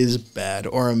that is bad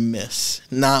or a miss.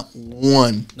 Not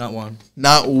one. Not one.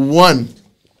 Not one.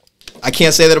 I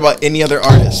can't say that about any other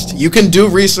artist. You can do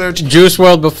research. Juice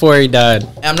WRLD before he died.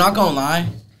 And I'm not gonna lie.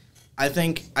 I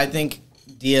think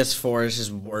DS4 is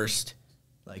his worst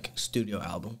like studio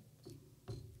album.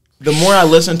 The more I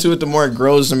listen to it, the more it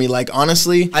grows to me. Like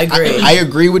honestly, I agree. I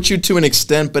agree with you to an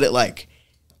extent, but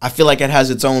I feel like it has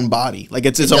its own body. Like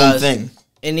it's its own thing.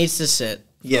 It needs to sit.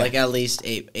 Yeah. For like at least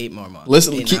eight more months.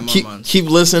 Listen, 9 more months. keep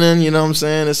listening. You know what I'm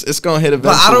saying? It's gonna hit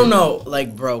eventually. But I don't know,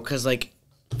 like, bro, because, like,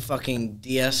 fucking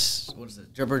DS, what is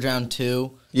it, Dripper Down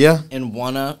 2 Yeah. and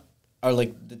Wanna are,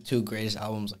 like, the 2 greatest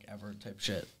albums, like, ever type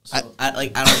shit. So, I don't...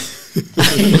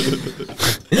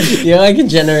 Yeah, I can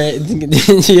generate.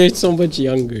 You're so much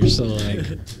younger, so like.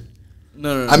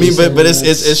 No. I mean, but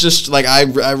it's just, like,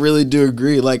 I really do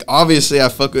agree. Like, obviously, I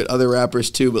fuck with other rappers,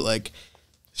 too, but, like,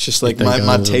 it's just, like,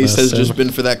 my taste has just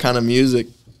been for that kind of music.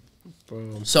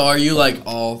 So are you, like,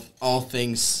 all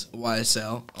things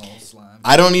YSL, all slime?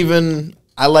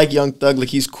 I like Young Thug, like,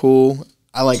 he's cool.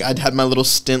 I'd had my little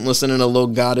stint listening to Lil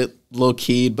Got It, Lil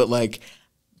Keed, but, like,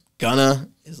 Gunna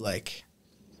is, like,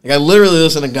 I literally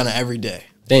listen to Gunna every day.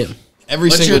 Damn.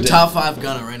 What's single your day. top 5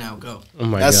 Gunna right now? Go. Oh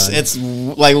my god. It's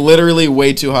like literally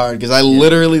way too hard because I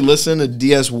literally listen to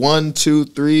DS 1, 2,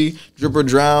 3, Dripper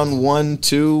Drown 1,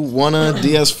 2, Wanna,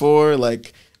 DS4,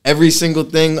 like every single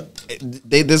thing.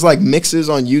 There's like mixes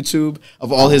on YouTube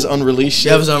of all his unreleased shit.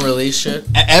 You have his unreleased shit?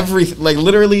 Like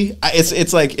literally,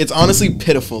 it's honestly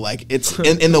pitiful. Like it's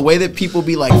in the way that people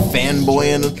be like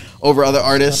fanboying over other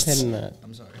artists.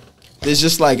 I'm sorry. There's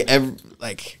just like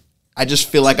I just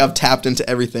feel like I've tapped into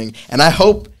everything. And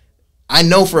I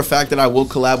know for a fact that I will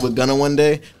collab with Gunna one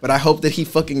day, but I hope that he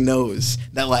fucking knows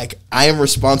that, like, I am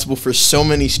responsible for so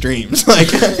many streams.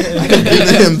 Like, I can give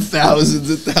him thousands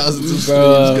and thousands of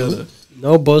streams, Gunna.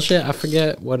 No bullshit. I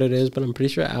forget what it is, but I'm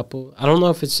pretty sure Apple. I don't know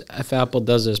if Apple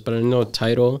does this, but I know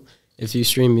Tidal. If you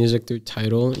stream music through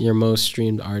Tidal, your most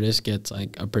streamed artist gets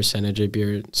like a percentage of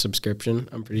your subscription.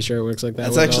 I'm pretty sure it works like that.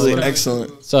 That's actually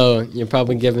excellent. So you're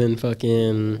probably giving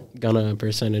fucking Gunna a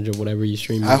percentage of whatever you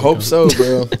stream. I hope so,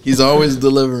 bro. He's always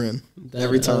delivering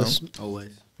every time.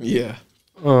 Always. Yeah.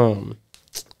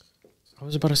 I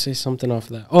was about to say something off of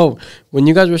that. Oh, when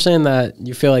you guys were saying that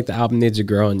you feel like the album needs to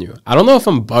grow on you, I don't know if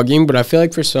I'm bugging, but I feel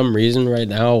like for some reason right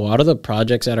now, a lot of the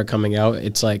projects that are coming out,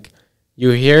 it's like you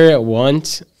hear it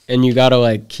once and you gotta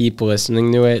like keep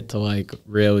listening to it to like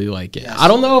really like it. I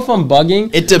don't know if I'm bugging.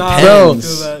 It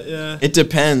depends. It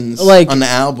depends like, on the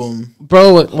album.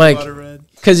 Bro, like,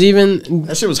 because even...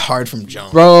 That shit was hard from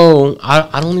jump. Bro,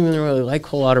 I don't even really like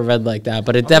Whole Lotta Red like that,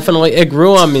 but it definitely, it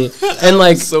grew on me. And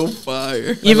like... so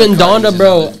fire. Even Donda,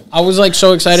 bro, I was like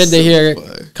so excited to hear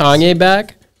Kanye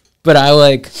back, but I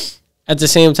like, at the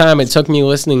same time, it took me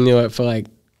listening to it for like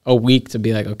a week to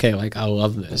be like, okay, like I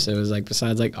love this. It was like,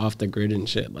 besides like Off the Grid and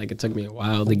shit, like it took me a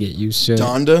while to get used to it.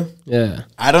 Donda? Yeah.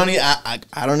 I don't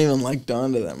even like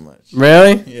Donda that much.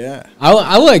 Really? Yeah.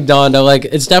 I like Donda. Like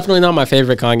it's definitely not my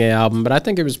favorite Kanye album, but I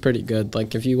think it was pretty good.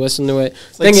 Like if you listen to it,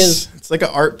 it's like an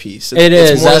art piece.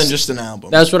 It's more than just an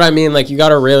album. That's what I mean. Like you got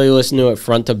to really listen to it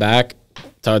front to back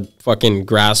to fucking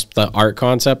grasp the art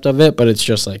concept of it. But it's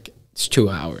just like, it's 2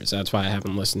 hours. That's why I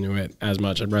haven't listened to it as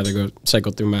much. I'd rather go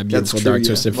cycle through my beautiful dark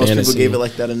twisted fantasy. Most people gave it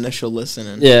like that initial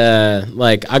listening. Yeah,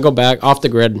 like I go back Off the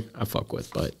Grid. I fuck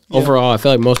with, but overall, I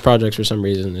feel like most projects for some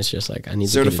reason it's just like I need.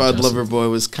 Certified Lover Boy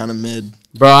was kind of mid.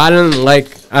 Bro, I didn't like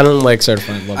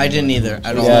Certified Lover Boy. I didn't either.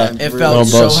 I don't. Yeah. It felt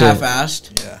so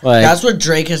half-assed. Yeah. Like, that's what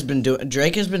Drake has been doing.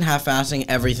 Drake has been half-assing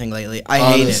everything lately. I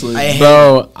hate it. I hate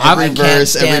it. Every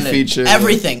verse, every feature,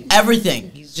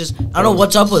 everything. He's just. I don't know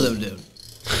what's up with him, dude.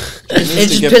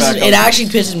 It actually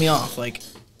pisses me off. Like,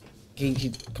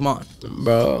 come on,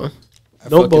 bro.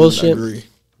 No bullshit. Agree.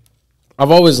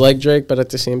 I've always liked Drake, but at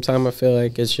the same time, I feel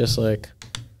like it's just like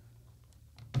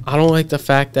I don't like the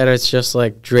fact that it's just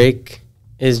like Drake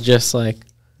is just like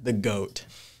the GOAT.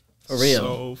 For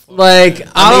real. So like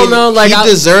I don't know. Like he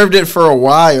deserved it for a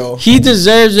while. He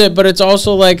deserves it, but it's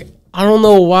also like I don't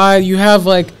know why you have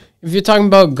like if you're talking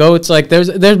about GOATs, like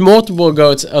there's multiple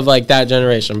GOATs of like that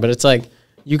generation, but it's like.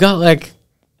 You got, like,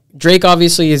 Drake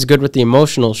obviously is good with the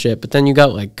emotional shit, but then you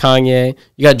got, like, Kanye.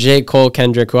 You got J. Cole,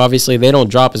 Kendrick, who obviously they don't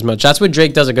drop as much. That's what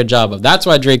Drake does a good job of. That's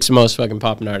why Drake's the most fucking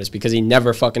popping artist, because he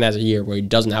never fucking has a year where he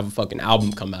doesn't have a fucking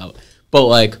album come out. But,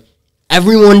 like,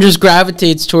 everyone just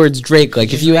gravitates towards Drake.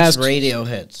 Like, if you ask radio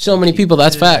hits, so many people,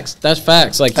 that's facts. That's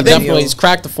facts. Like, he definitely he's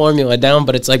cracked the formula down,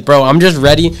 but it's like, bro, I'm just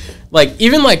ready. Like,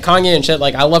 even, like, Kanye and shit,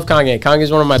 like, I love Kanye.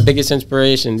 Kanye's one of my biggest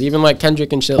inspirations. Even, like,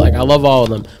 Kendrick and shit, like, I love all of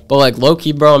them. But, like,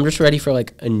 low-key, bro, I'm just ready for,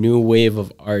 like, a new wave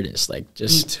of artists. Like,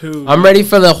 just... Me too. I'm ready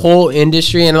for the whole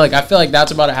industry, and, like, I feel like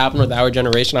that's about to happen with our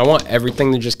generation. I want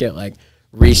everything to just get, like,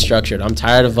 restructured. I'm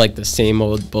tired of, like, the same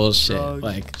old bullshit.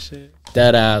 Like,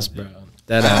 dead ass, bro.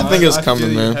 Dead ass. I think it's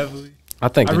coming, man. I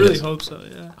really hope so,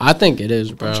 yeah. I think it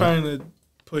is, bro. I'm trying to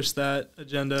push that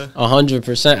agenda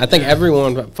 100%. I think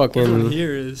everyone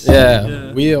here is.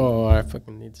 Yeah, we all are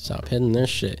fucking need to stop hitting this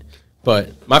shit.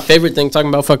 But my favorite thing, talking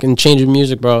about fucking changing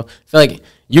music, bro. I feel like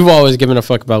you've always given a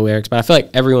fuck about lyrics, but I feel like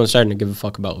everyone's starting to give a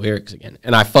fuck about lyrics again,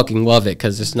 and I fucking love it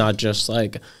because it's not just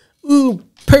like, ooh,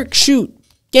 perk shoot.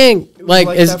 Gang, like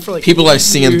it's like people are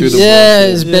seeing through the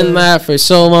bullshit. It's been that for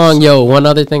so long. Yo, one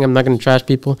other thing, I'm not gonna trash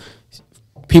people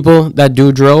that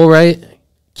do drill right,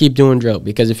 keep doing drill,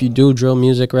 because if you do drill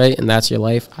music right and that's your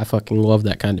life, I fucking love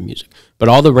that kind of music. But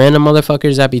all the random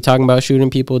motherfuckers that be talking about shooting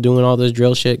people, doing all this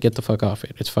drill shit, get the fuck off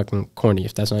it. It's fucking corny.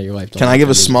 If that's not your life, can I give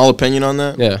a small opinion on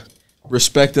that? Yeah,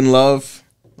 respect and love,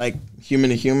 like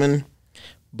human to human,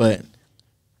 but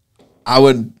I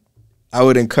would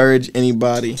encourage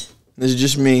anybody. This is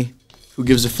just me, who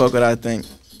gives a fuck what I think.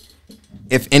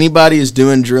 If anybody is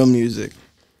doing drill music,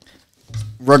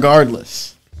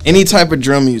 regardless, any type of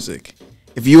drill music,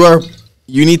 if you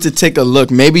need to take a look.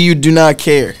 Maybe you do not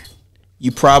care.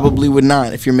 You probably would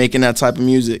not if you're making that type of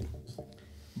music.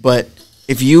 But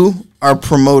if you are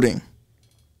promoting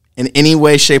in any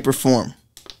way, shape, or form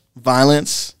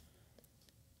violence,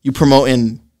 you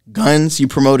promoting guns, you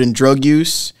promoting drug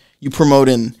use, you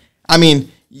promoting,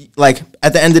 like,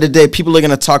 at the end of the day, people are going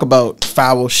to talk about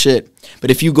foul shit.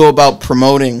 But if you go about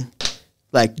promoting,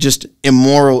 like, just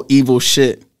immoral, evil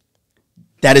shit,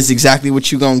 that is exactly what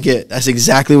you're going to get. That's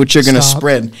exactly what you're going to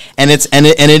spread. And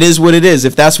it is what it is.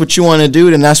 If that's what you want to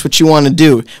do, then that's what you want to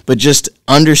do. But just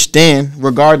understand,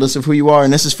 regardless of who you are,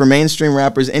 and this is for mainstream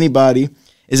rappers, anybody,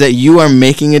 is that you are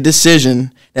making a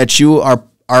decision that you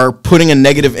are putting a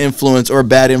negative influence or a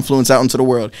bad influence out into the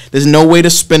world. There's no way to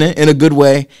spin it in a good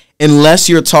way unless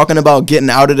you're talking about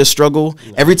getting out of the struggle.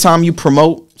 Every time you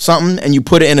promote something and you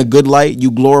put it in a good light,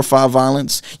 you glorify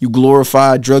violence, you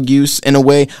glorify drug use in a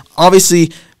way.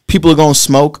 Obviously, people are going to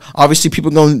smoke. Obviously,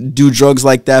 people are going to do drugs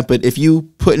like that. But if you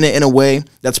putting it in a way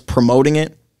that's promoting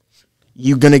it,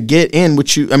 you're going to get in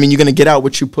you're going to get out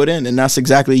what you put in. And that's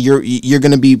exactly, you're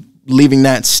going to be leaving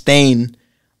that stain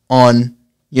on,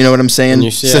 you know what I'm saying, and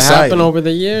you see society. it happen over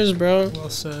the years, bro. Well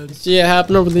said. You see it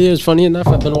happen over the years. Funny enough,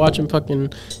 I've been watching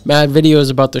fucking mad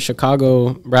videos about the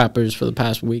Chicago rappers for the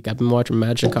past week. I've been watching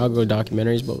mad Chicago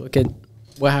documentaries, but look at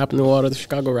what happened to a lot of the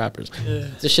Chicago rappers. Yeah.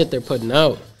 The shit they're putting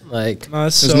out. Like,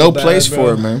 there's no place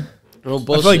for it, man. No I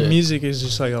bullshit. feel like music is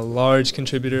just like a large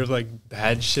contributor of like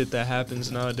bad shit that happens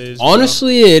nowadays.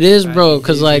 Honestly, it is, bro.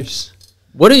 Because like,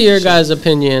 what are your guys'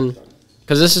 opinion?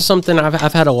 Because this is something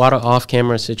I've had a lot of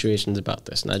off-camera situations about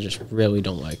this, and I just really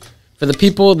don't like. For the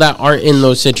people that aren't in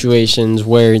those situations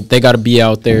where they got to be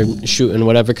out there shooting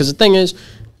whatever. Because the thing is,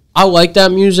 I like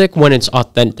that music when it's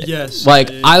authentic. Yes. Like,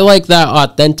 I like that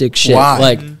authentic shit. Why?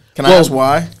 Like, Can I ask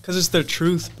why? Because it's their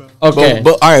truth, bro. okay.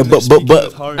 But all right, but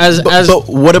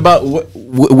what about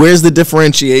where's the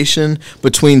differentiation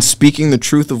between speaking the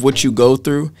truth of what you go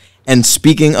through and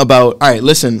speaking about, all right,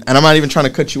 listen, and I'm not even trying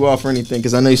to cut you off or anything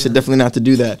because I know you said definitely not to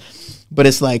do that, but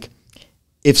it's like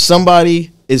if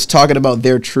somebody is talking about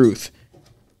their truth,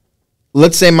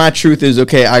 let's say my truth is,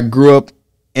 okay, I grew up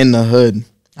in the hood.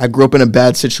 I grew up in a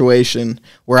bad situation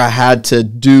where I had to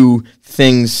do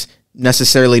things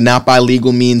necessarily not by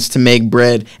legal means to make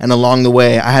bread, and along the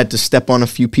way I had to step on a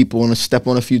few people and step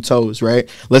on a few toes, right?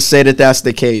 Let's say that that's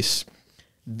the case.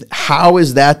 How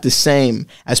is that the same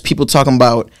as people talking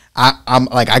about I'm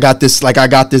like I got this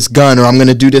gun, or I'm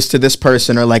gonna do this to this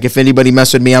person, or like if anybody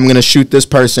mess with me I'm gonna shoot this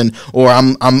person, or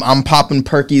I'm popping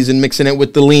perkies and mixing it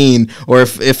with the lean, or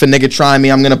if a nigga try me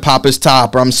I'm gonna pop his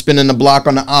top, or I'm spinning the block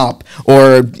on the op,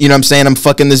 or you know what I'm saying, I'm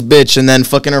fucking this bitch and then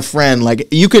fucking her friend. Like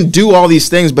you can do all these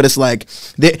things, but it's like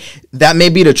that may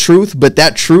be the truth, but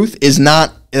that truth is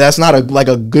not. That's not a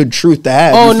good truth to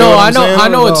have. Oh no, I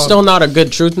know it's still not a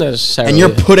good truth necessarily. And you're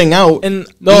putting out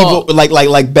evil,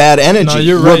 like bad energy, no,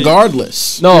 you're right.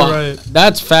 regardless. No, you're right.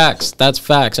 That's facts. That's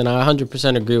facts, and I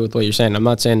 100% agree with what you're saying. I'm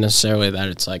not saying necessarily that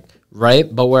it's like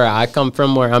right, but where I come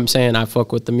from, where I'm saying I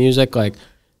fuck with the music, like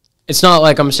it's not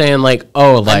like I'm saying like,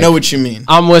 oh, like I know what you mean.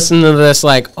 I'm listening to this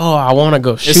like, oh, I want to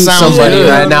go shoot somebody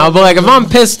right now. But like if I'm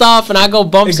pissed off and I go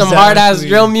bump some hard ass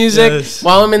drill music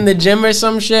while I'm in the gym or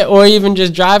some shit, or even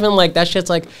just driving, like that shit's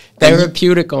like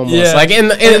therapeutic almost. Yeah. Like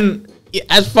in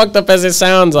as fucked up as it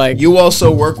sounds, like you also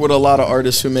work with a lot of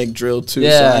artists who make drill too. So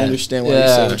I understand why you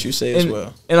say what you say as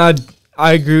well. And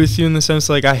I agree with you in the sense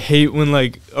like I hate when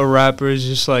like a rapper is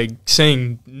just like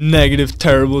saying negative,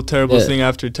 terrible thing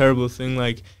after terrible thing.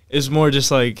 Like it's more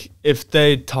just like if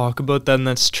they talk about that and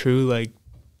that's true, like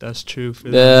that's true for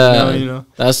them. You know?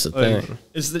 That's the like, thing.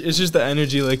 It's just the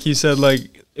energy, like he said.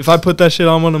 Like if I put that shit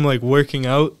on when I'm like working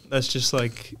out, that's just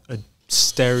like a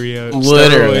stereo.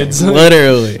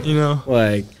 Literally, you know,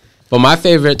 like. But my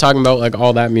favorite, talking about like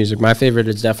all that music, my favorite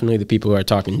is definitely the people who are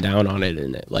talking down on it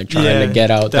in it, like trying to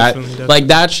get out definitely. Like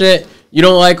that shit. You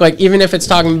don't like even if it's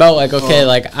talking about like okay,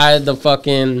 like I had to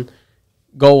fucking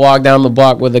go walk down the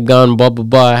block with a gun, blah blah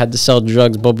blah. I had to sell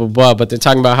drugs, blah blah blah. But they're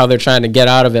talking about how they're trying to get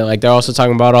out of it. Like they're also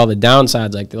talking about all the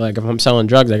downsides. Like they're like, if I'm selling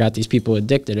drugs, I got these people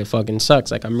addicted. It fucking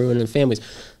sucks. Like I'm ruining families.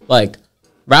 Like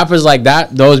rappers like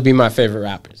that, those be my favorite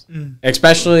rappers,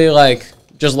 especially like.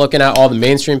 Just looking at all the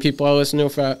mainstream people I listen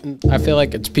to, I feel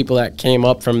like it's people that came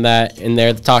up from that and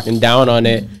they're talking down on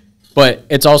it, but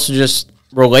it's also just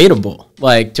relatable,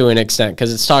 like to an extent,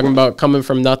 because it's talking about coming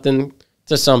from nothing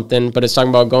to something, but it's talking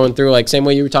about going through, like same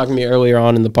way you were talking to me earlier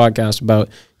on in the podcast about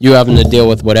you having to deal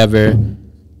with whatever,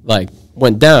 like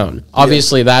went down.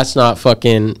 Obviously, that's not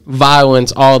fucking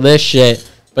violence, all this shit,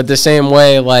 but the same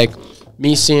way, like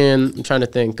me seeing, I'm trying to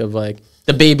think of like,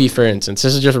 The Baby, for instance.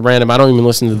 This is just random. I don't even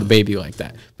listen to The Baby like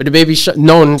that. But The Baby,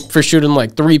 known for shooting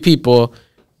like 3 people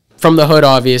from the hood,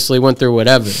 obviously, went through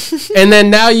whatever. And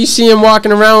then now you see him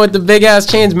walking around with the big-ass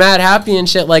chains, mad happy and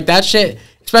shit. Like, that shit,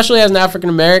 especially as an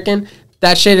African-American,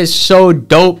 that shit is so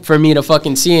dope for me to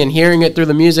fucking see. And hearing it through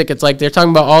the music, it's like they're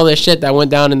talking about all this shit that went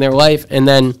down in their life, and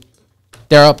then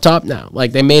they're up top now.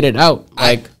 Like, they made it out.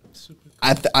 Like,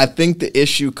 I think the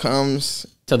issue comes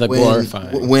to the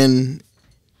glorifying.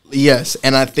 Yes,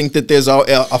 and I think that there's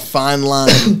a fine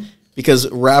line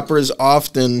because rappers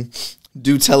often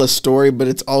do tell a story, but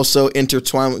it's also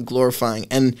intertwined with glorifying.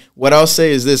 And what I'll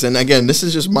say is this, and again, this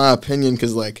is just my opinion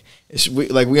because we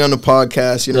on the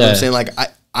podcast, you know what I'm saying? Like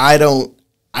I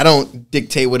don't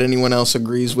dictate what anyone else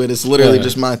agrees with. It's literally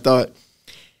just my thought.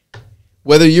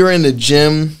 Whether you're in the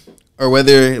gym or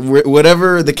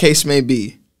whatever the case may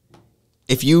be,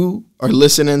 if you are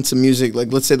listening to music,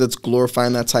 like let's say that's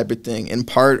glorifying that type of thing, in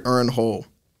part or in whole,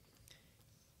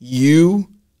 you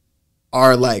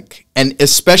are like, and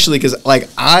especially because like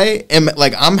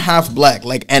I'm half black,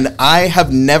 like, and I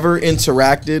have never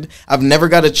interacted. I've never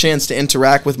got a chance to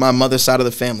interact with my mother's side of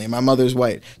the family. My mother's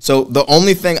white, so the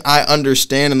only thing I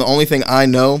understand and the only thing I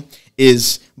know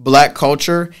is black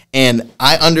culture, and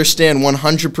I understand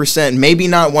 100%, maybe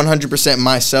not 100%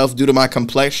 myself due to my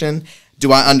complexion.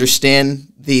 Do I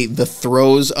understand the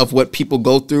throes of what people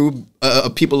go through,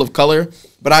 people of color?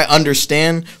 But I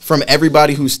understand from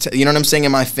everybody who's, you know what I'm saying,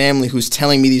 in my family, who's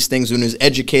telling me these things and who's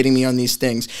educating me on these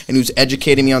things and who's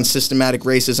educating me on systematic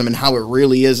racism and how it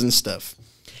really is and stuff.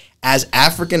 As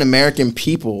African American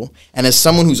people, and as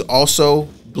someone who's also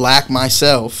black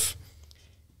myself,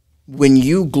 when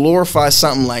you glorify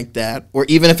something like that, or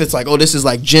even if it's like, oh, this is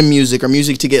like gym music or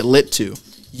music to get lit to,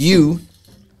 you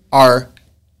are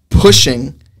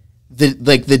pushing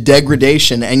the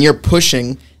degradation, and you're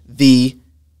pushing the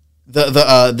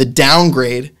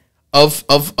downgrade of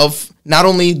not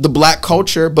only the black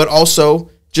culture but also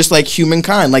just like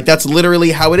humankind. Like that's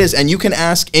literally how it is. And you can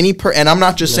ask any and I'm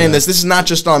not just saying this is not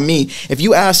just on me. If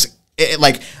you ask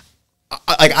like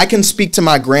I can speak to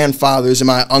my grandfathers and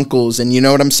my uncles, and you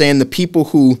know what I'm saying, the people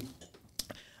who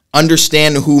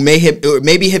understand, who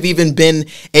maybe have even been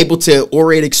able to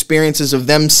orate experiences of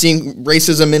them seeing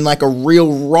racism in like a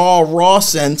real raw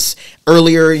sense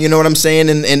earlier, you know what I'm saying,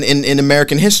 in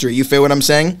American history. You feel what I'm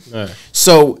saying? Right.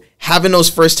 So having those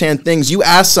firsthand things, you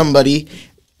ask somebody,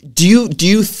 do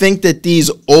you think that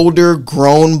these older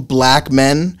grown black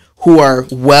men who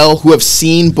have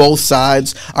seen both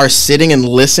sides are sitting and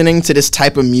listening to this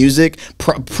type of music,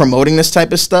 promoting this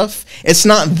type of stuff? It's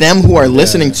not them who are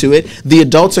listening to it. The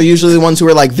adults are usually the ones who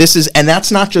are like, this is, and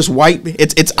that's not just white.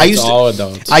 It's all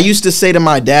adults. I used to say to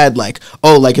my dad, like,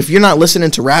 oh, like if you're not listening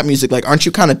to rap music, like, aren't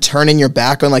you kind of turning your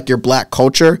back on like your black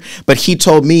culture? But he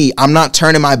told me, I'm not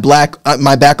turning my back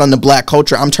on the black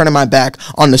culture. I'm turning my back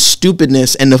on the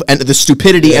stupidness and the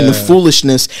stupidity and the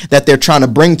foolishness that they're trying to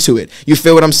bring to it. You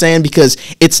feel what I'm saying? Because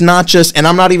it's not just, and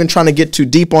I'm not even trying to get too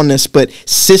deep on this, but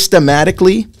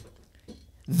systematically,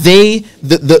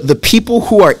 the people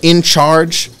who are in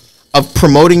charge of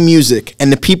promoting music and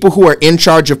the people who are in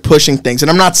charge of pushing things, and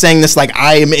I'm not saying this like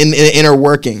I am in the inner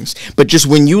workings, but just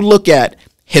when you look at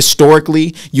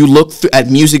historically, you look at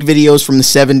music videos from the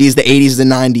 70s, the 80s, the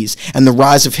 90s, and the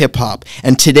rise of hip hop,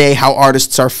 and today how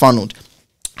artists are funneled.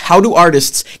 How do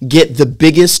artists get the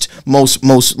biggest,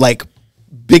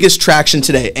 biggest traction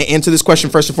today? Answer this question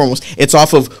first and foremost. It's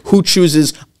off of who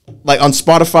chooses, like on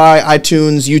Spotify,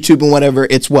 iTunes, YouTube, and whatever.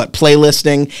 It's what?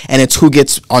 Playlisting, and it's who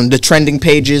gets on the trending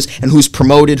pages and who's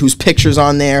promoted, whose pictures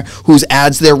on there, whose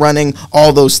ads they're running,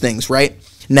 all those things, right?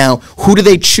 Now, who do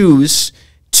they choose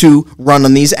to run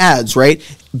on these ads, right?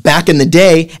 Back in the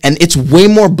day, and it's way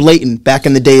more blatant back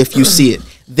in the day if you see it,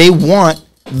 they want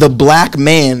the black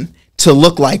man to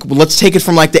look like, well, let's take it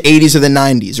from like the 80s or the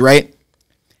 90s, right?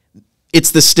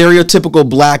 It's the stereotypical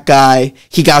black guy.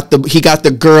 He got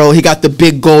the girl. He got the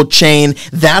big gold chain.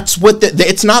 That's what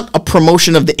it's not a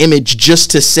promotion of the image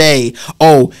just to say,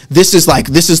 oh, this is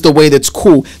the way that's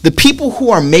cool. The people who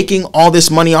are making all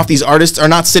this money off these artists are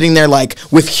not sitting there like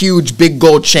with huge big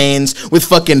gold chains with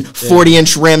fucking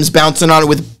 40-inch rims bouncing on it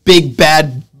with big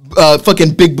bad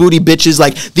fucking big booty bitches.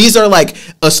 Like these are like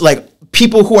us, like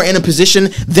people who are in a position,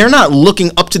 they're not looking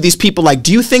up to these people. Like,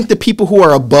 do you think the people who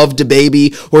are above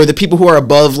DaBaby or the people who are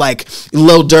above like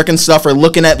Lil Durk and stuff are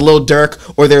looking at Lil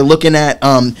Durk, or they're looking at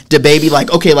DaBaby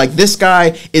like, okay, like this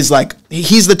guy is like,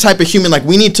 he's the type of human like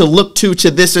we need to look to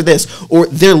this or this, or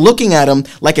they're looking at him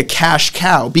like a cash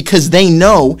cow because they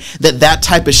know that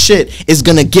type of shit is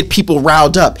gonna get people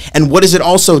riled up. And what does it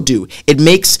also do? It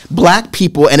makes black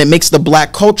people and it makes the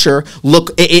black culture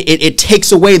look, it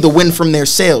takes away the wind from their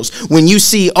sails. When you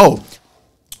see, oh,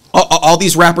 all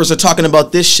these rappers are talking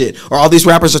about this shit, or all these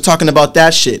rappers are talking about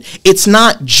that shit, it's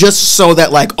not just so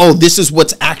that like, oh, this is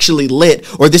what's actually lit,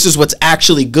 or this is what's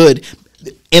actually good.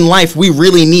 In life, we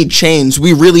really need chains.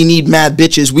 We really need mad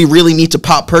bitches. We really need to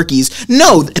pop perkies.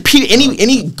 No,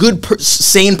 any good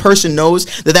sane person knows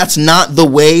that that's not the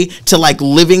way to like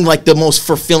living like the most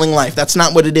fulfilling life. That's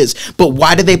not what it is. But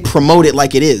why do they promote it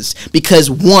like it is?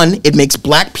 Because one, it makes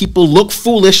black people look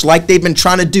foolish like they've been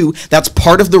trying to do. That's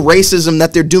part of the racism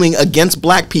that they're doing against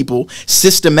black people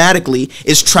systematically,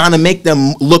 is trying to make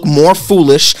them look more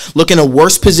foolish, look in a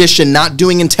worse position, not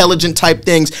doing intelligent type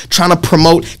things, trying to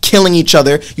promote killing each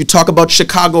other. You talk about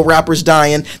Chicago rappers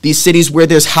dying, these cities where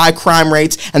there's high crime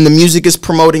rates, and the music is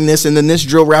promoting this, and then this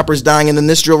drill rapper's dying, and then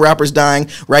this drill rapper's dying,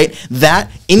 right? That,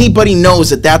 anybody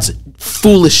knows that that's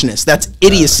foolishness. That's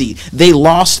idiocy. They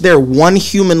lost their one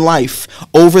human life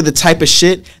over the type of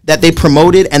shit that they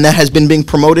promoted and that has been being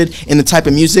promoted in the type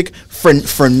of music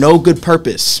for no good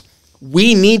purpose.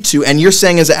 we need to, and you're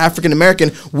saying as an African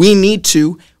American, we need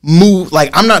to move.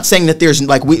 Like, I'm not saying that there's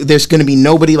going to be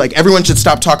nobody, like, everyone should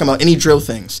stop talking about any drill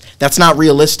things. That's not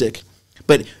realistic.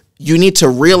 But you need to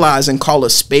realize and call a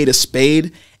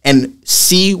spade and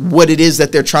see what it is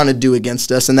that they're trying to do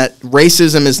against us, and that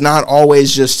racism is not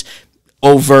always just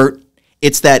overt.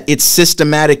 It's that it's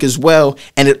systematic as well,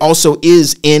 and it also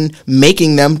is in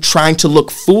making them trying to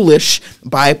look foolish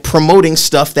by promoting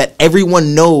stuff that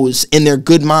everyone knows in their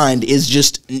good mind is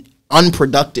just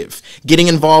unproductive. Getting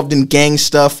involved in gang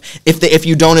stuff,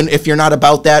 if you're not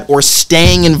about that, or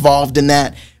staying involved in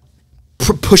that,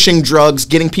 pushing drugs,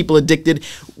 getting people addicted.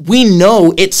 We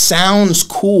know it sounds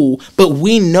cool, but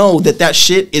we know that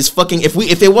shit is fucking.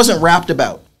 If it wasn't rapped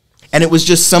about, and it was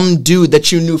just some dude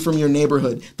that you knew from your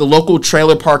neighborhood, the local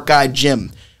trailer park guy,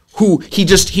 Jim, who he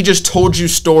just told you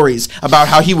stories about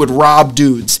how he would rob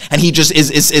dudes, and he just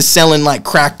is selling like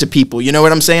crack to people. You know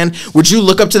what I'm saying? Would you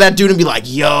look up to that dude and be like,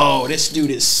 yo, this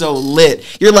dude is so lit?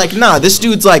 You're like, nah, this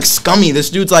dude's like scummy. This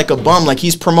dude's like a bum. Like,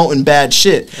 he's promoting bad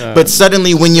shit. But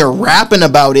suddenly when you're rapping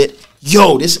about it,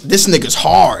 yo, this nigga's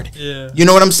hard. Yeah. You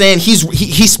know what I'm saying? He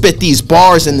spit these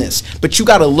bars in this. But you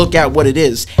got to look at what it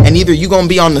is. And either you going to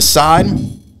be on the side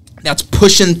that's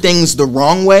pushing things the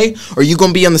wrong way, or you going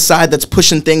to be on the side that's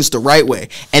pushing things the right way.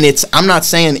 And I'm not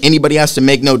saying anybody has to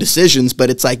make no decisions,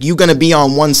 but it's like you going to be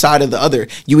on one side or the other.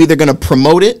 You either going to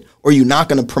promote it or you're not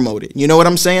going to promote it. You know what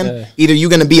I'm saying? Yeah. Either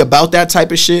you're going to be about that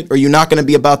type of shit or you're not going to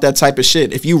be about that type of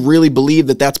shit. If you really believe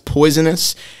that that's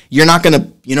poisonous, you're not going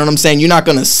to, you know what I'm saying? You're not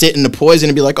going to sit in the poison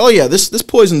and be like, oh yeah, this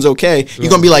poison's okay. You're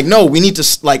going to be like, no, we need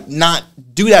to like not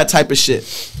do that type of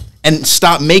shit. And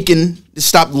stop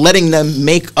letting them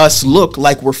make us look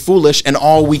like we're foolish, and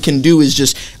all we can do is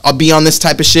just be on this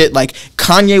type of shit. Like,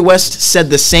 Kanye West said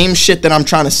the same shit that I'm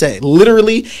trying to say.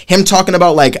 Literally, him talking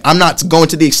about, like, I'm not going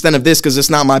to the extent of this because it's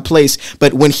not my place,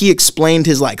 but when he explained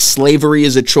his, like, slavery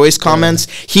is a choice comments,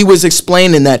 he was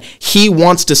explaining that he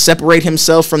wants to separate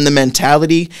himself from the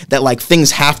mentality that, like,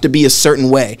 things have to be a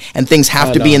certain way, and things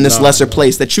have to be in this lesser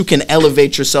place, that you can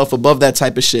elevate yourself above that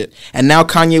type of shit. And now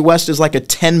Kanye West is like a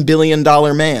 $10 billion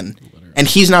man. And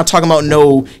he's not talking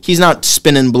about he's not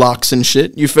spinning blocks and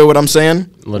shit. You feel what I'm saying?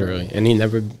 Literally. And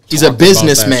he's a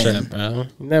businessman. Bro.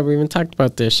 He never even talked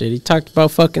about this shit. He talked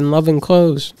about fucking loving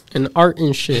clothes and art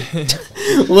and shit.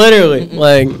 Literally.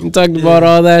 Like, he talked about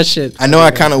all that shit. I know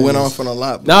I kind of went off on a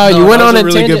lot. No, you went on a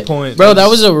really good point. Bro, that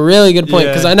was a really good point,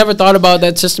 because I never thought about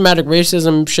that systematic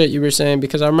racism shit you were saying,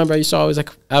 because I remember I used to always like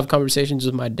have conversations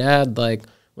with my dad, like,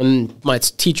 when my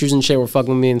teachers and shit were fucking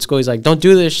with me in school, he's like, don't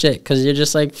do this shit because you're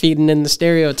just like feeding in the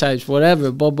stereotypes, whatever,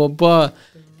 blah, blah, blah.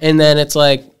 And then it's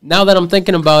like, now that I'm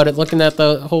thinking about it, looking at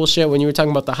the whole shit, when you were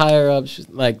talking about the higher ups,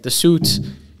 like the suits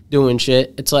doing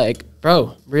shit, it's like,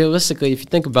 bro, realistically, if you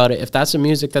think about it, if that's the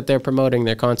music that they're promoting,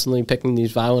 they're constantly picking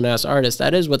these violent ass artists,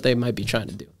 that is what they might be trying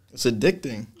to do. It's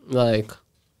addicting. Like,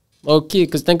 low key,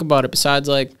 because think about it, besides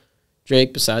like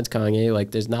Drake, besides Kanye,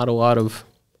 like there's not a lot of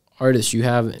artists you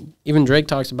have. Even Drake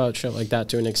talks about shit like that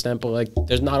to an extent, but like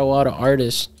there's not a lot of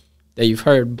artists that you've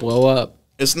heard blow up.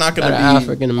 It's not going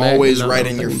to be always right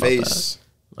in your face.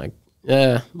 Like,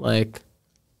 yeah, like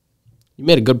you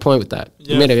made a good point with that.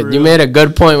 Yeah, you made a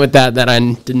good point with that I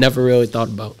never really thought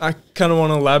about. I kind of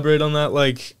want to elaborate on that.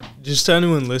 Like, just to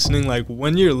anyone listening, like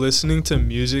when you're listening to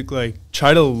music, like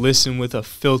try to listen with a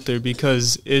filter,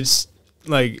 because it's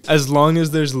like, as long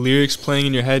as there's lyrics playing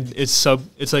in your head, it's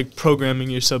like programming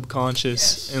your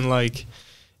subconscious. Yes. And like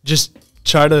just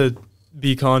try to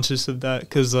be conscious of that,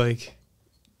 because like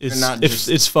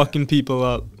it's fucking people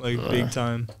up like big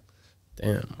time.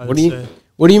 Damn.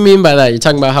 What do you mean by that? You're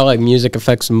talking about how like music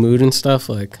affects mood and stuff,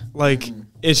 like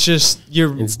it's just you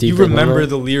remember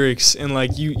the lyrics, and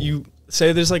like you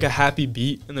say there's like a happy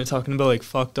beat and they're talking about like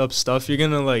fucked up stuff, you're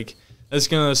gonna like, that's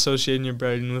going to associate in your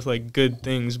brain with, like, good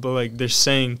things, but, like, they're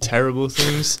saying terrible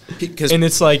things. And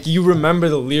it's, like, you remember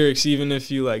the lyrics even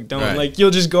if you, like, don't. Right. Like, you'll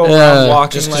just go around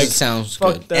walking, like, it sounds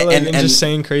fuck good. that, like, and just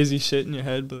saying crazy shit in your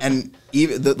head. But and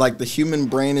even, the human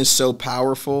brain is so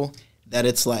powerful that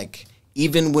it's, like,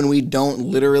 even when we don't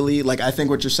literally, like, I think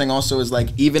what you're saying also is, like,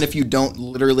 even if you don't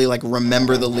literally, like,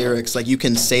 remember the lyrics, like, you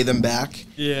can say them back.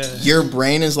 Yeah. Your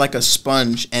brain is like a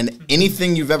sponge, and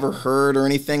anything you've ever heard or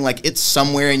anything, like, it's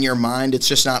somewhere in your mind. It's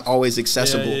just not always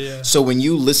accessible. Yeah. So when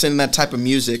you listen to that type of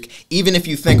music, even if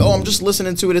you think, oh, I'm just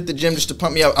listening to it at the gym just to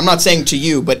pump me up. I'm not saying to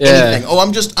you, but anything. Oh,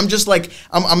 I'm just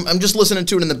listening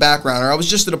to it in the background, or I was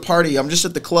just at a party. I'm just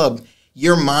at the club.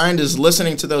 Your mind is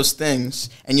listening to those things,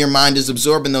 and your mind is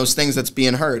absorbing those things that's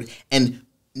being heard. And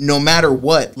no matter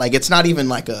what, like it's not even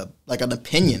like an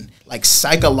opinion. Like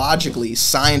psychologically,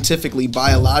 scientifically,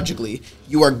 biologically,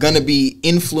 you are gonna be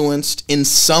influenced in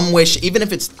some way, even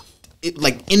if it's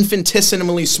like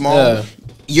infinitesimally small. Yeah.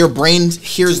 Your brain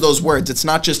hears those words. It's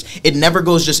not just, it never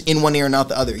goes just in one ear and out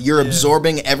the other. You're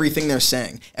absorbing everything they're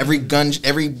saying. Every gun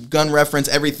reference,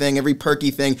 everything, every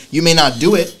perky thing. You may not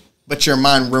do it, but your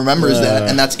mind remembers that,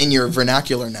 and that's in your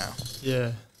vernacular now.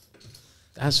 Yeah.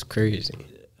 That's crazy.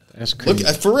 That's crazy.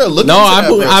 Look, for real, look no, I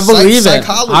believe it.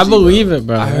 I believe it,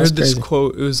 bro. I heard this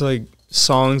quote. It was like,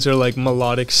 songs are like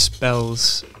melodic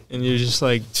spells. And you're just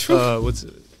like, what's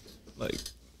it? Like,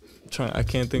 I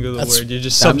can't think of the word. You're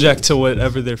just subject to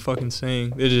whatever they're fucking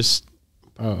saying. They're just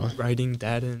writing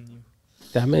data in you.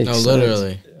 That makes sense.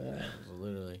 Literally.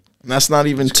 Literally. And that's not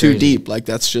even too deep. Like,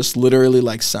 that's just literally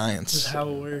like science. That's how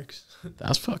it works.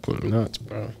 That's fucking nuts,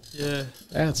 bro. Yeah.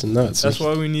 That's nuts. That's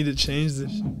why we need to change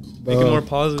this. Make it more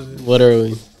positive.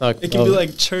 Literally. It can be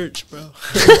like church, bro.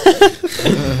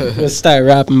 Let's start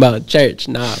rapping about church.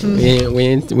 Nah, we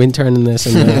ain't turning this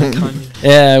into that.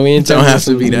 Yeah, we ain't turning this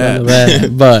into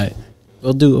that. But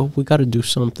we gotta do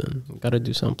something. We gotta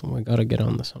get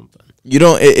on to something. You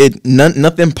don't.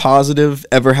 Nothing positive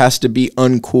ever has to be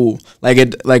uncool.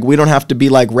 Like we don't have to be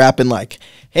like rapping like,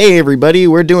 "Hey everybody,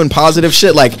 we're doing positive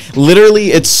shit." Like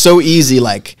literally, it's so easy.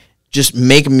 Like just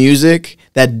make music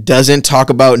that doesn't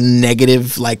talk about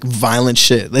negative, like violent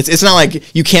shit. It's not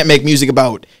like you can't make music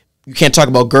about. You can't talk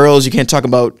about girls. You can't talk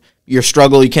about your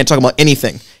struggle. You can't talk about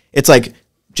anything. It's like,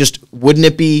 just wouldn't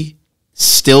it be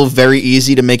still very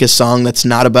easy to make a song that's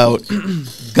not about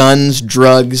guns,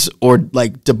 drugs, or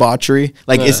like debauchery?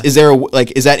 Like, is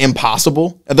that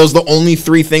impossible? Are those the only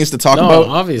three things to talk about?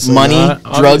 Obviously money, not.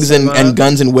 drugs, and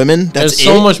guns and women. There's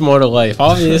so much more to life.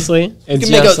 Obviously, it's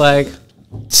just like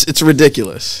it's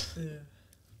ridiculous. Yeah.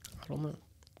 I don't know.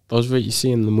 Those are what you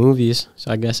see in the movies.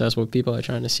 So I guess that's what people are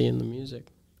trying to see in the music.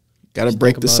 Gotta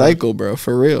break the cycle, bro.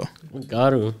 For real. We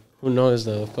gotta. Who knows,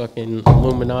 the fucking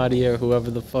Illuminati or whoever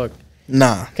the fuck.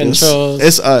 Nah, controls.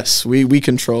 It's us. We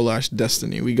control our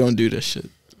destiny. We gonna do this shit.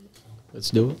 Let's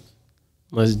do it.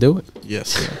 Let's do it. Yes,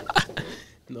 sir.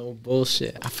 No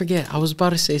bullshit. I forget. I was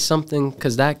about to say something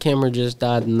because that camera just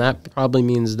died, and that probably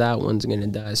means that one's gonna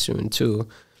die soon too.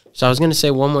 So I was gonna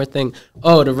say one more thing.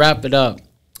 Oh, to wrap it up.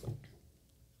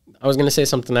 I was gonna say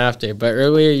something after, but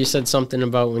earlier you said something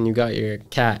about when you got your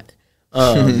cat.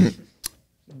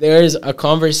 There's a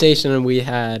conversation we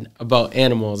had about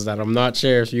animals that I'm not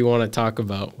sure if you want to talk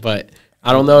about, but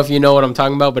I don't know if you know what I'm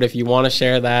talking about, but if you want to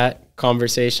share that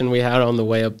conversation we had on the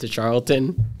way up to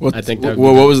Charlton, I think that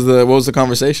what was the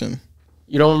conversation?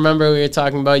 You don't remember we were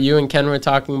talking about, you and Ken were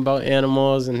talking about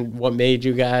animals and what made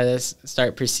you guys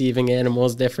start perceiving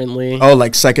animals differently? Oh,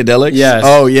 like psychedelics? Yes.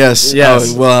 Oh, yes.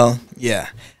 Oh, well, yeah.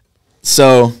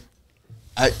 So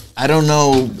I don't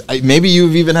know. Maybe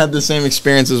you've even had the same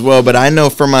experience as well, but I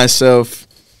know for myself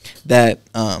that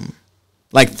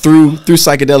like through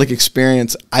psychedelic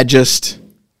experience, I just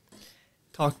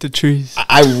talk to trees.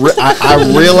 I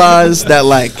realized that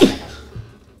like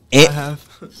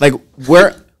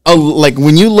like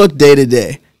when you look day to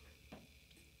day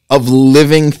of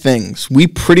living things, we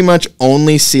pretty much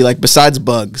only see, like, besides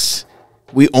bugs,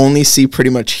 we only see pretty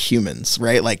much humans,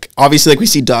 right? Like, obviously, like, we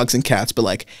see dogs and cats, but,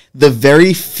 like, the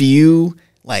very few,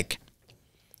 like,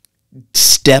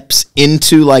 steps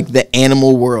into, like, the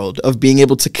animal world of being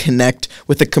able to connect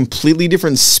with a completely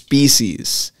different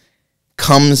species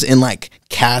comes in, like,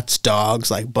 cats,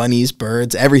 dogs, like, bunnies,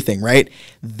 birds, everything, right?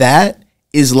 That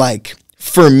is, like,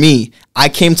 for me, I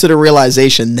came to the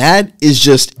realization that is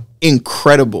just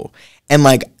incredible. And,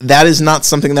 like, that is not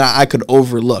something that I could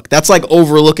overlook. That's like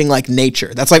overlooking, like,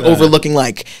 nature. That's like overlooking,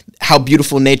 like, how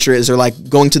beautiful nature is, or, like,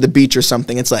 going to the beach or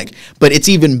something. It's like, but it's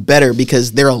even better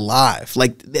because they're alive.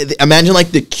 Like, imagine,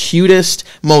 like, the cutest,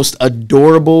 most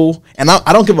adorable, and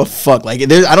I don't give a fuck. Like,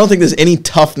 I don't think there's any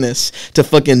toughness to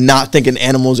fucking not thinking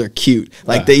animals are cute.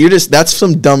 Like, that's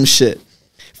some dumb shit.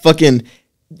 Fucking,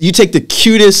 you take the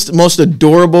cutest, most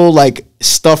adorable, like,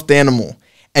 stuffed animal,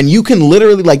 and you can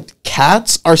literally, like,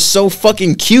 cats are so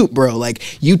fucking cute, bro.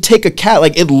 Like, you take a cat,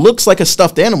 like, it looks like a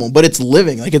stuffed animal, but it's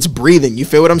living, like, it's breathing. You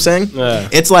feel what I'm saying? Yeah.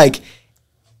 It's like,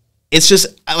 it's just,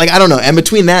 like, I don't know. And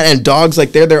between that and dogs,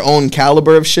 like, they're their own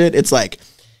caliber of shit. It's like,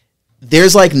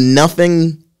 there's, like,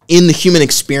 nothing in the human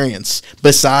experience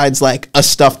besides, like, a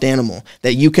stuffed animal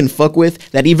that you can fuck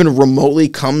with that even remotely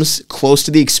comes close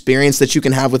to the experience that you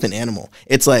can have with an animal.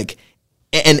 It's like,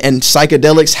 and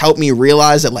psychedelics help me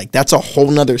realize that, like, that's a whole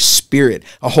nother spirit,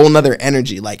 a whole nother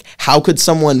energy. Like, how could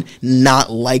someone not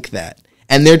like that?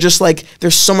 and they're just like, they're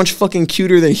so much fucking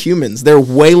cuter than humans. They're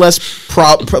way less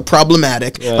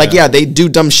problematic. Yeah. Like, yeah, they do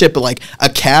dumb shit, but like a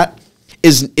cat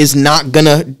is not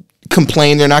gonna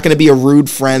complain. They're not gonna be a rude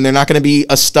friend. They're not gonna be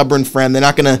a stubborn friend. They're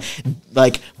not gonna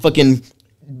like fucking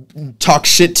talk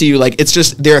shit to you. Like, it's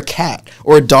just, they're a cat.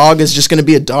 Or a dog is just gonna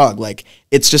be a dog. Like,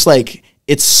 it's just like,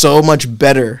 it's so much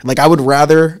better. Like, I would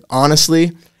rather,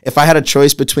 honestly, if I had a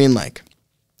choice between like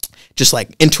just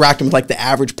like interacting with like the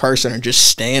average person or just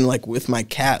staying like with my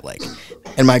cat, like,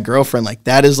 and my girlfriend, like,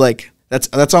 that is like,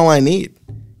 that's all I need.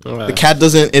 The cat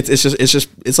doesn't,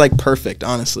 it's like perfect,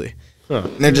 honestly.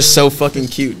 And they're just so fucking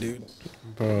cute, dude.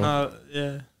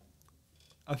 Yeah.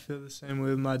 I feel the same way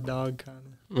with my dog, kind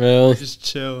of. Really? Just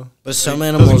chill. But some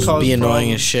animals be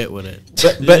annoying as shit with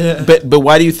it. But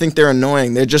why do you think they're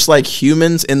annoying? They're just like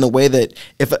humans in the way that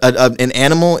if an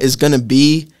animal is going to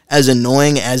be as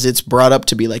annoying as it's brought up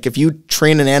to be. Like, if you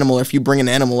train an animal or if you bring an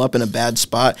animal up in a bad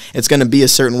spot, it's going to be a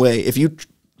certain way. If you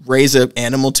raise an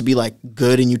animal to be like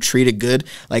good and you treat it good,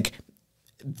 like,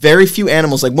 very few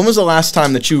animals, like, when was the last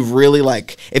time that you've really,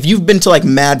 like, if you've been to like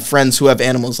mad friends who have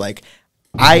animals, like,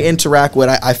 I interact with,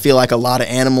 I feel like, a lot of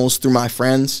animals through my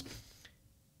friends.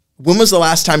 When was the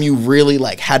last time you really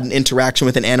like had an interaction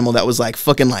with an animal that was like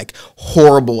fucking like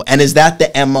horrible? And is that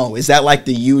the MO? Is that like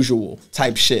the usual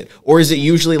type shit? Or is it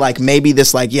usually like maybe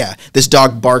this like, yeah, this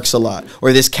dog barks a lot,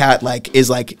 or this cat like is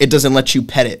like, it doesn't let you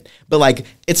pet it. But like,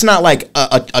 it's not like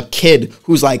a kid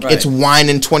who's like, it's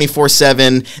whining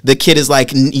 24/7. The kid is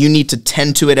like, you need to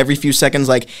tend to it every few seconds.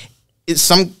 Like,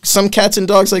 some cats and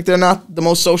dogs, like, they're not the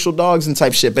most social dogs and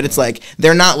type shit, but it's like,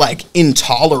 they're not like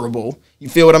intolerable. You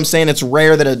feel what I'm saying? It's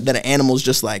rare that an animal's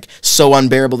just like so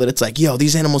unbearable that it's like, yo,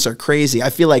 these animals are crazy. I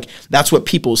feel like that's what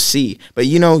people see. But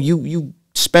you know, you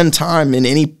spend time in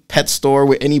any pet store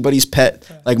with anybody's pet,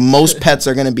 like, most pets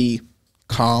are gonna be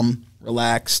calm,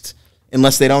 relaxed,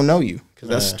 unless they don't know you, because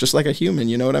that's just like a human.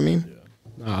 You know what I mean?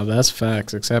 No, that's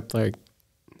facts. Except, like,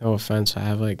 no offense, I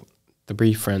have like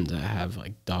 3 friends that have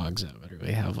like dogs that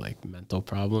literally have like mental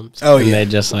problems. Oh, and they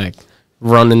just like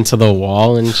run into the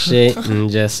wall and shit, and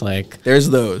just like, there's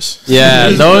those. Yeah,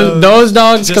 those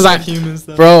dogs. Because like humans,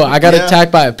 I got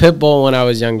attacked by a pit bull when I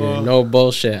was younger. No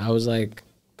bullshit. I was like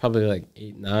probably like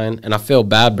 8, 9, and I feel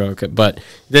bad, bro. But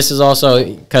this is also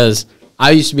because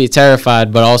I used to be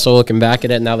terrified, but also looking back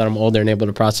at it now that I'm older and able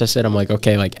to process it, I'm like,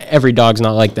 okay, like, every dog's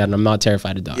not like that, and I'm not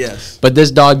terrified of dogs. Yes. But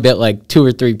this dog bit like 2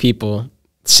 or 3 people.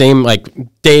 Same, like,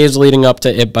 days leading up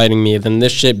to it biting me. Then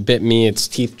this shit bit me. Its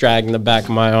teeth dragging the back of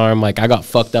my arm. Like, I got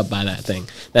fucked up by that thing.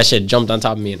 That shit jumped on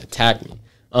top of me and attacked me.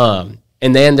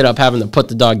 And they ended up having to put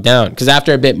the dog down. Because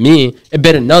after it bit me, it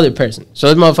bit another person.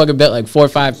 So this motherfucker bit like 4 or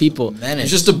 5 people.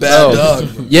 It's just a bad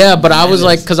dog. Yeah, but I was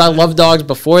like, because I loved dogs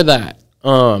before that.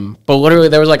 But literally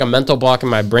there was like a mental block in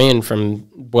my brain from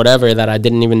whatever that I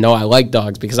didn't even know I liked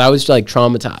dogs, because I was like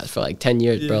traumatized for like 10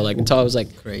 years, bro. Like, until I was like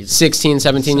 16,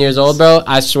 17 years old, bro.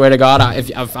 I swear to God,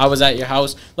 if I was at your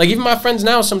house, like, even my friends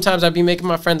now, sometimes I'd be making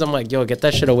my friends, I'm like, yo, get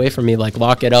that shit away from me, like,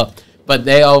 lock it up. But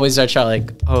they always are trying,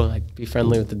 like, oh, like, be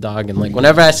friendly with the dog. And like,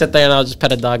 whenever I sit there and I'll just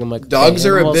pet a dog, I'm like, dogs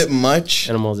are a bit much.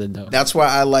 Animals are dope. That's why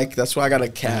I got a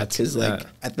cat, because like,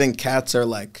 I think cats are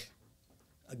like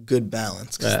a good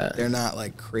balance, because they're not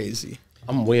like crazy.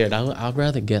 I'm weird. I'd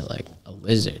rather get like a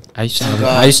lizard. I used to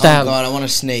have. I want a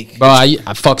snake. Bro,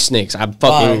 I fuck snakes.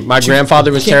 My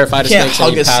grandfather was terrified of snakes,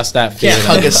 and he passed that fear. Can't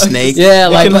hug a snake. Yeah,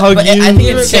 like, hug you. I think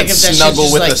it's sick if that snuggle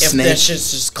shit's with just a like, snake. if that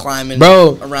shit's just climbing,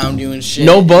 bro, around you and shit.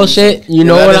 No bullshit. You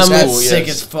know what I'm? That's sick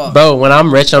as fuck. Bro, when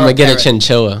I'm rich, I'm gonna get a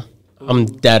chinchilla. I'm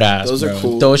dead ass. Those bro. are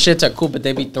cool. Those shits are cool, but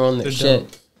they be throwing their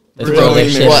shit. They Really? throw their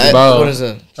shit, bro. What is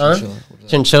it?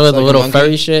 Chinchilla, the like little a monkey?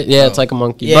 furry shit. Yeah, it's like a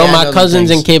monkey. Yeah, bro, I my know cousins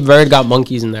those in Cape Verde got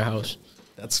monkeys in their house.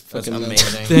 That's fucking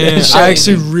amazing. Damn, I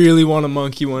actually really want a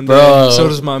monkey one day. Bro. So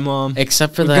does my mom.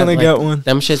 Except for We're that, gonna like, get one.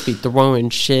 them shits be throwing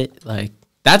shit. Like,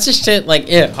 that's just shit. Like,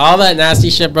 yeah, all that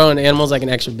nasty shit, bro. And animals like an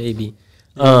extra baby.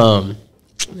 Yeah,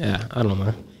 I don't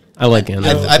know. I like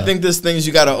animals. I think there's things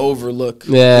you gotta overlook.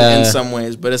 Yeah. In some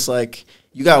ways, but it's like,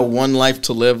 you got one life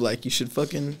to live. Like, you should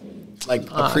fucking like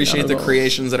appreciate the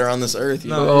creations that are on this earth.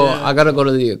 You know? Oh, I gotta go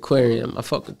to the aquarium. I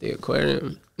fuck with the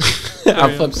aquarium.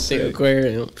 I fuck with the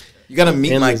aquarium. You gotta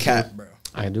meet my cat, bro.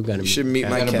 I do gotta. You should meet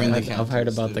my cat. I've heard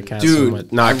about the cat, dude. so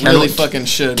much. Nah, I really fucking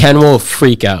should. Ken will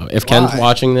freak out if Ken's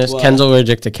watching this. Why? Ken's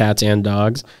allergic to cats and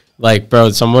dogs. Like,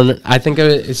 bro, I think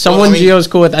it was someone Gio's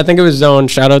cool with. I think it was Zone.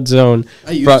 Shout out Zone.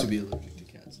 I used to be allergic to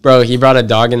cats. Bro, he brought a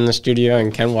dog in the studio,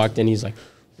 and Ken walked in. He's like,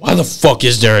 why the fuck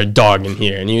is there a dog in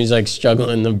here? And he was like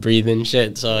struggling to breathe and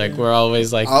shit. So like we're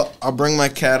always like, I'll bring my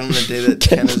cat on the day that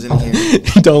Kenna's in here.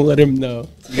 Don't let him know.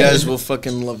 You guys will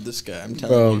fucking love this guy. I'm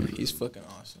telling you, he's fucking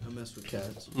awesome. I mess with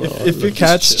cats. If your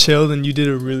cat's chill, then you did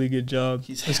a really good job.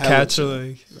 His cats are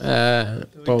like the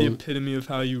epitome of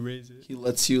how you raise it. He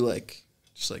lets you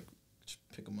just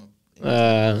pick him up.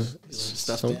 He's a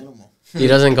stuffed animal. He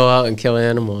doesn't go out and kill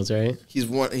animals, right?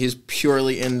 He's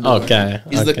purely indoor. Okay.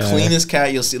 He's the cleanest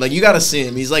cat you'll see. Like, you gotta see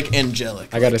him. He's like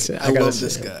angelic. I love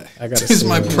this guy. He's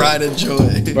my pride and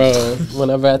joy. Bro,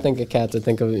 whenever I think of cats, I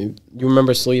think of you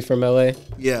remember Slee from LA?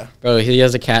 Yeah. Bro, he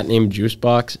has a cat named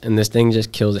Juicebox, and this thing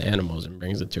just kills animals and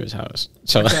brings it to his house.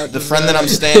 So the friend that I'm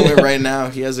staying with right now,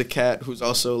 he has a cat who's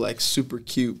also like super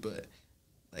cute, but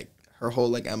her whole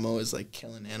MO is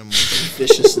killing animals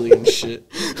viciously and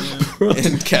shit.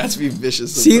 And cats be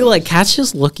vicious. See, cats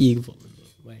just look evil.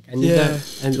 I need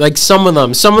that. And some of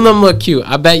them look cute.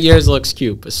 I bet yours looks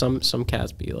cute, but some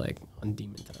cats be on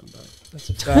demon time, bro. That's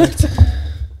a fact.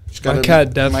 My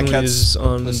cat definitely is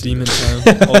on demon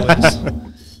time always.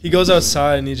 He goes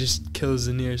outside and he just kills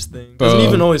the nearest thing. Bro. Doesn't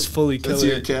even always fully kill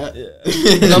your cat? Yeah.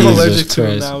 And I'm allergic to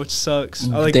him now, which sucks.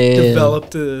 I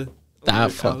developed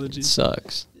that fucking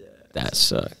sucks. That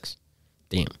sucks.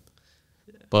 Damn.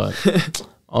 But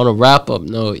on a wrap-up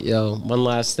note, one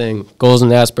last thing. Goals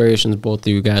and aspirations both of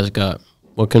you guys got.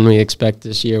 What can we expect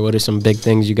this year? What are some big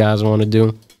things you guys want to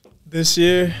do? This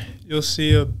year, you'll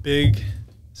see a big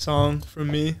song from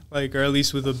me, or at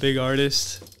least with a big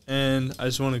artist. And I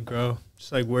just want to grow.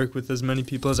 Just, work with as many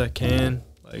people as I can.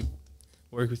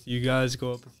 Work with you guys,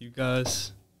 go up with you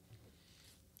guys.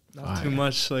 Not too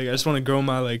much. I just want to grow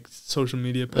my social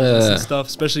media presence and stuff,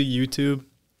 especially YouTube.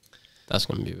 That's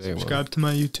gonna be a big one. Subscribe to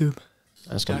my YouTube.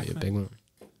 That's gonna be a big one.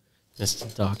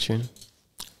 Mr. Doctrine.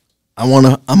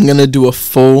 I'm gonna do a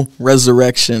full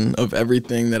resurrection of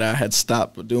everything that I had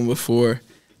stopped doing before.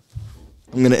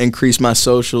 I'm gonna increase my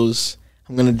socials.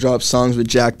 I'm gonna drop songs with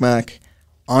JacMac.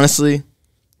 Honestly,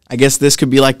 I guess this could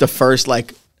be the first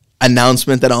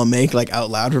announcement that I'll make out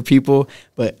loud for people.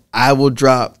 But I will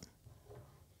drop.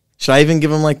 Should I even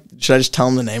give him should I just tell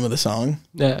him the name of the song?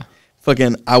 Yeah.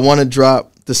 I want to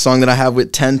drop the song that I have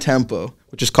with tenTempo,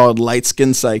 which is called Light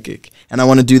Skin Psychic. And I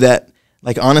want to do that,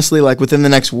 honestly, within the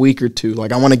next week or two.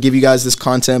 I want to give you guys this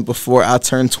content before I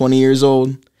turn 20 years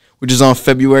old, which is on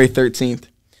February 13th.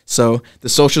 So the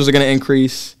socials are going to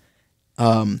increase.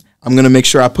 I'm going to make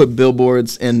sure I put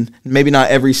billboards in maybe not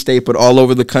every state, but all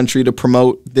over the country to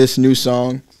promote this new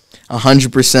song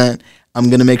 100%. I'm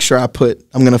going to make sure I'm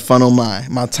going to funnel my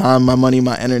time, my money,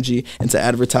 my energy into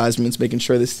advertisements, making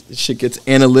sure this shit gets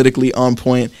analytically on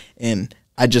point. And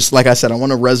I just, like I said, I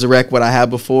want to resurrect what I had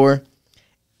before.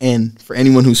 And for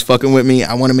anyone who's fucking with me,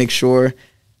 I want to make sure,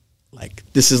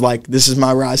 this is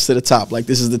my rise to the top.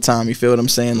 This is the time. You feel what I'm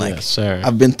saying? Yes, sir.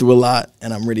 I've been through a lot,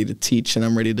 and I'm ready to teach, and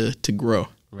I'm ready to grow.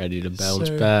 Ready to bounce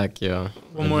back, yo.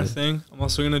 One more thing. I'm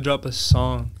also going to drop a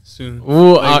song soon.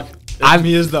 Ooh,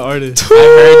 me as the artist. I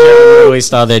heard you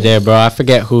released the other day, bro. I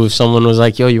forget who. Someone was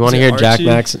like, yo, you want to hear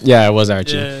JacMac's? Yeah, it was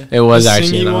Archie. Yeah. It was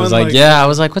Archie. And I was I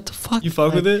was like, what the fuck? You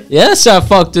fuck with it? Yes, I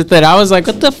fucked with it. I was like,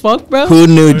 what the fuck, bro? Who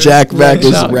knew JacMac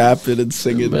was rapping and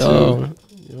singing too?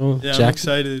 Yeah, I'm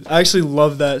excited. I actually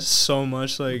love that so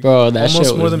much. Bro, that almost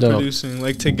shit more was than dope.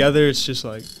 Producing. Together, it's just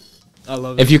I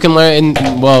love it. If you can learn,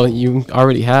 you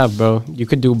already have, bro. You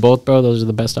could do both, bro. Those are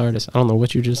the best artists. I don't know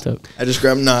what you just took. I just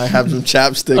grabbed, I have some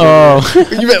chapstick. Oh.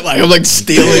 You meant I'm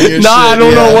stealing your shit. I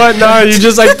don't know what. No, you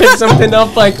just pick something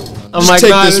up I'm just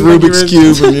take this Rubik's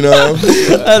Cube and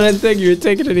I didn't think you were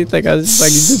taking anything. I was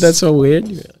just you did that so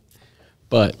weird.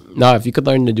 But, no, if you could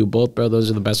learn to do both, bro, those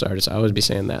are the best artists. I always be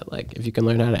saying that. If you can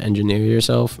learn how to engineer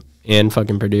yourself and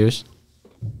fucking produce.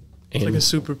 It's like a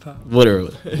superpower.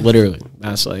 Literally.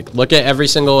 That's look at every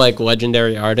single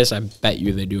legendary artist. I bet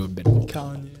you they do a bit of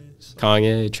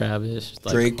Kanye, Travis,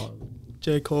 Drake,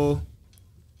 J. Cole.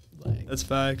 That's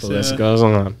facts. The list goes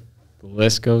on. The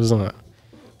list goes on.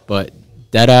 But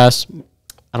deadass,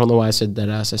 I don't know why I said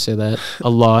deadass. I say that a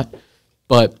lot.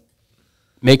 But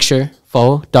make sure,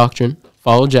 follow Doctrine,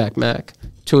 follow JacMac,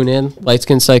 tune in, Light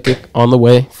Skin Psychic on the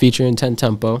way, featuring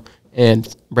tenTempo,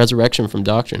 and Resurrection from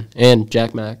Doctrine. And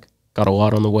JacMac. Got a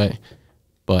lot on the way.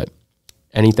 But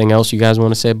anything else you guys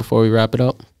want to say before we wrap it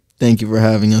up? Thank you for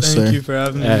having us, sir. Thank you for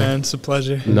having me, man. It's a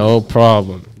pleasure. No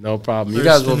problem. You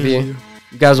guys will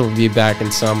be back in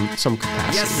some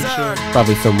capacity. Yes, sir.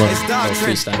 Probably film a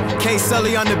freestyle.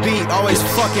 Ksully on the beat, always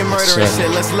Yeah. fucking murdering Sir. shit.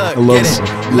 Let's look. I love Get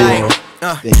it.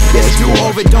 Thank you guys You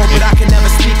more. overdone, but I can never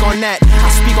speak on that. I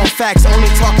speak on facts, only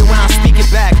talking when I'm speaking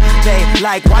back. They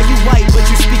why you white but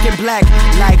you speaking black?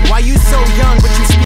 Why you so young but you speak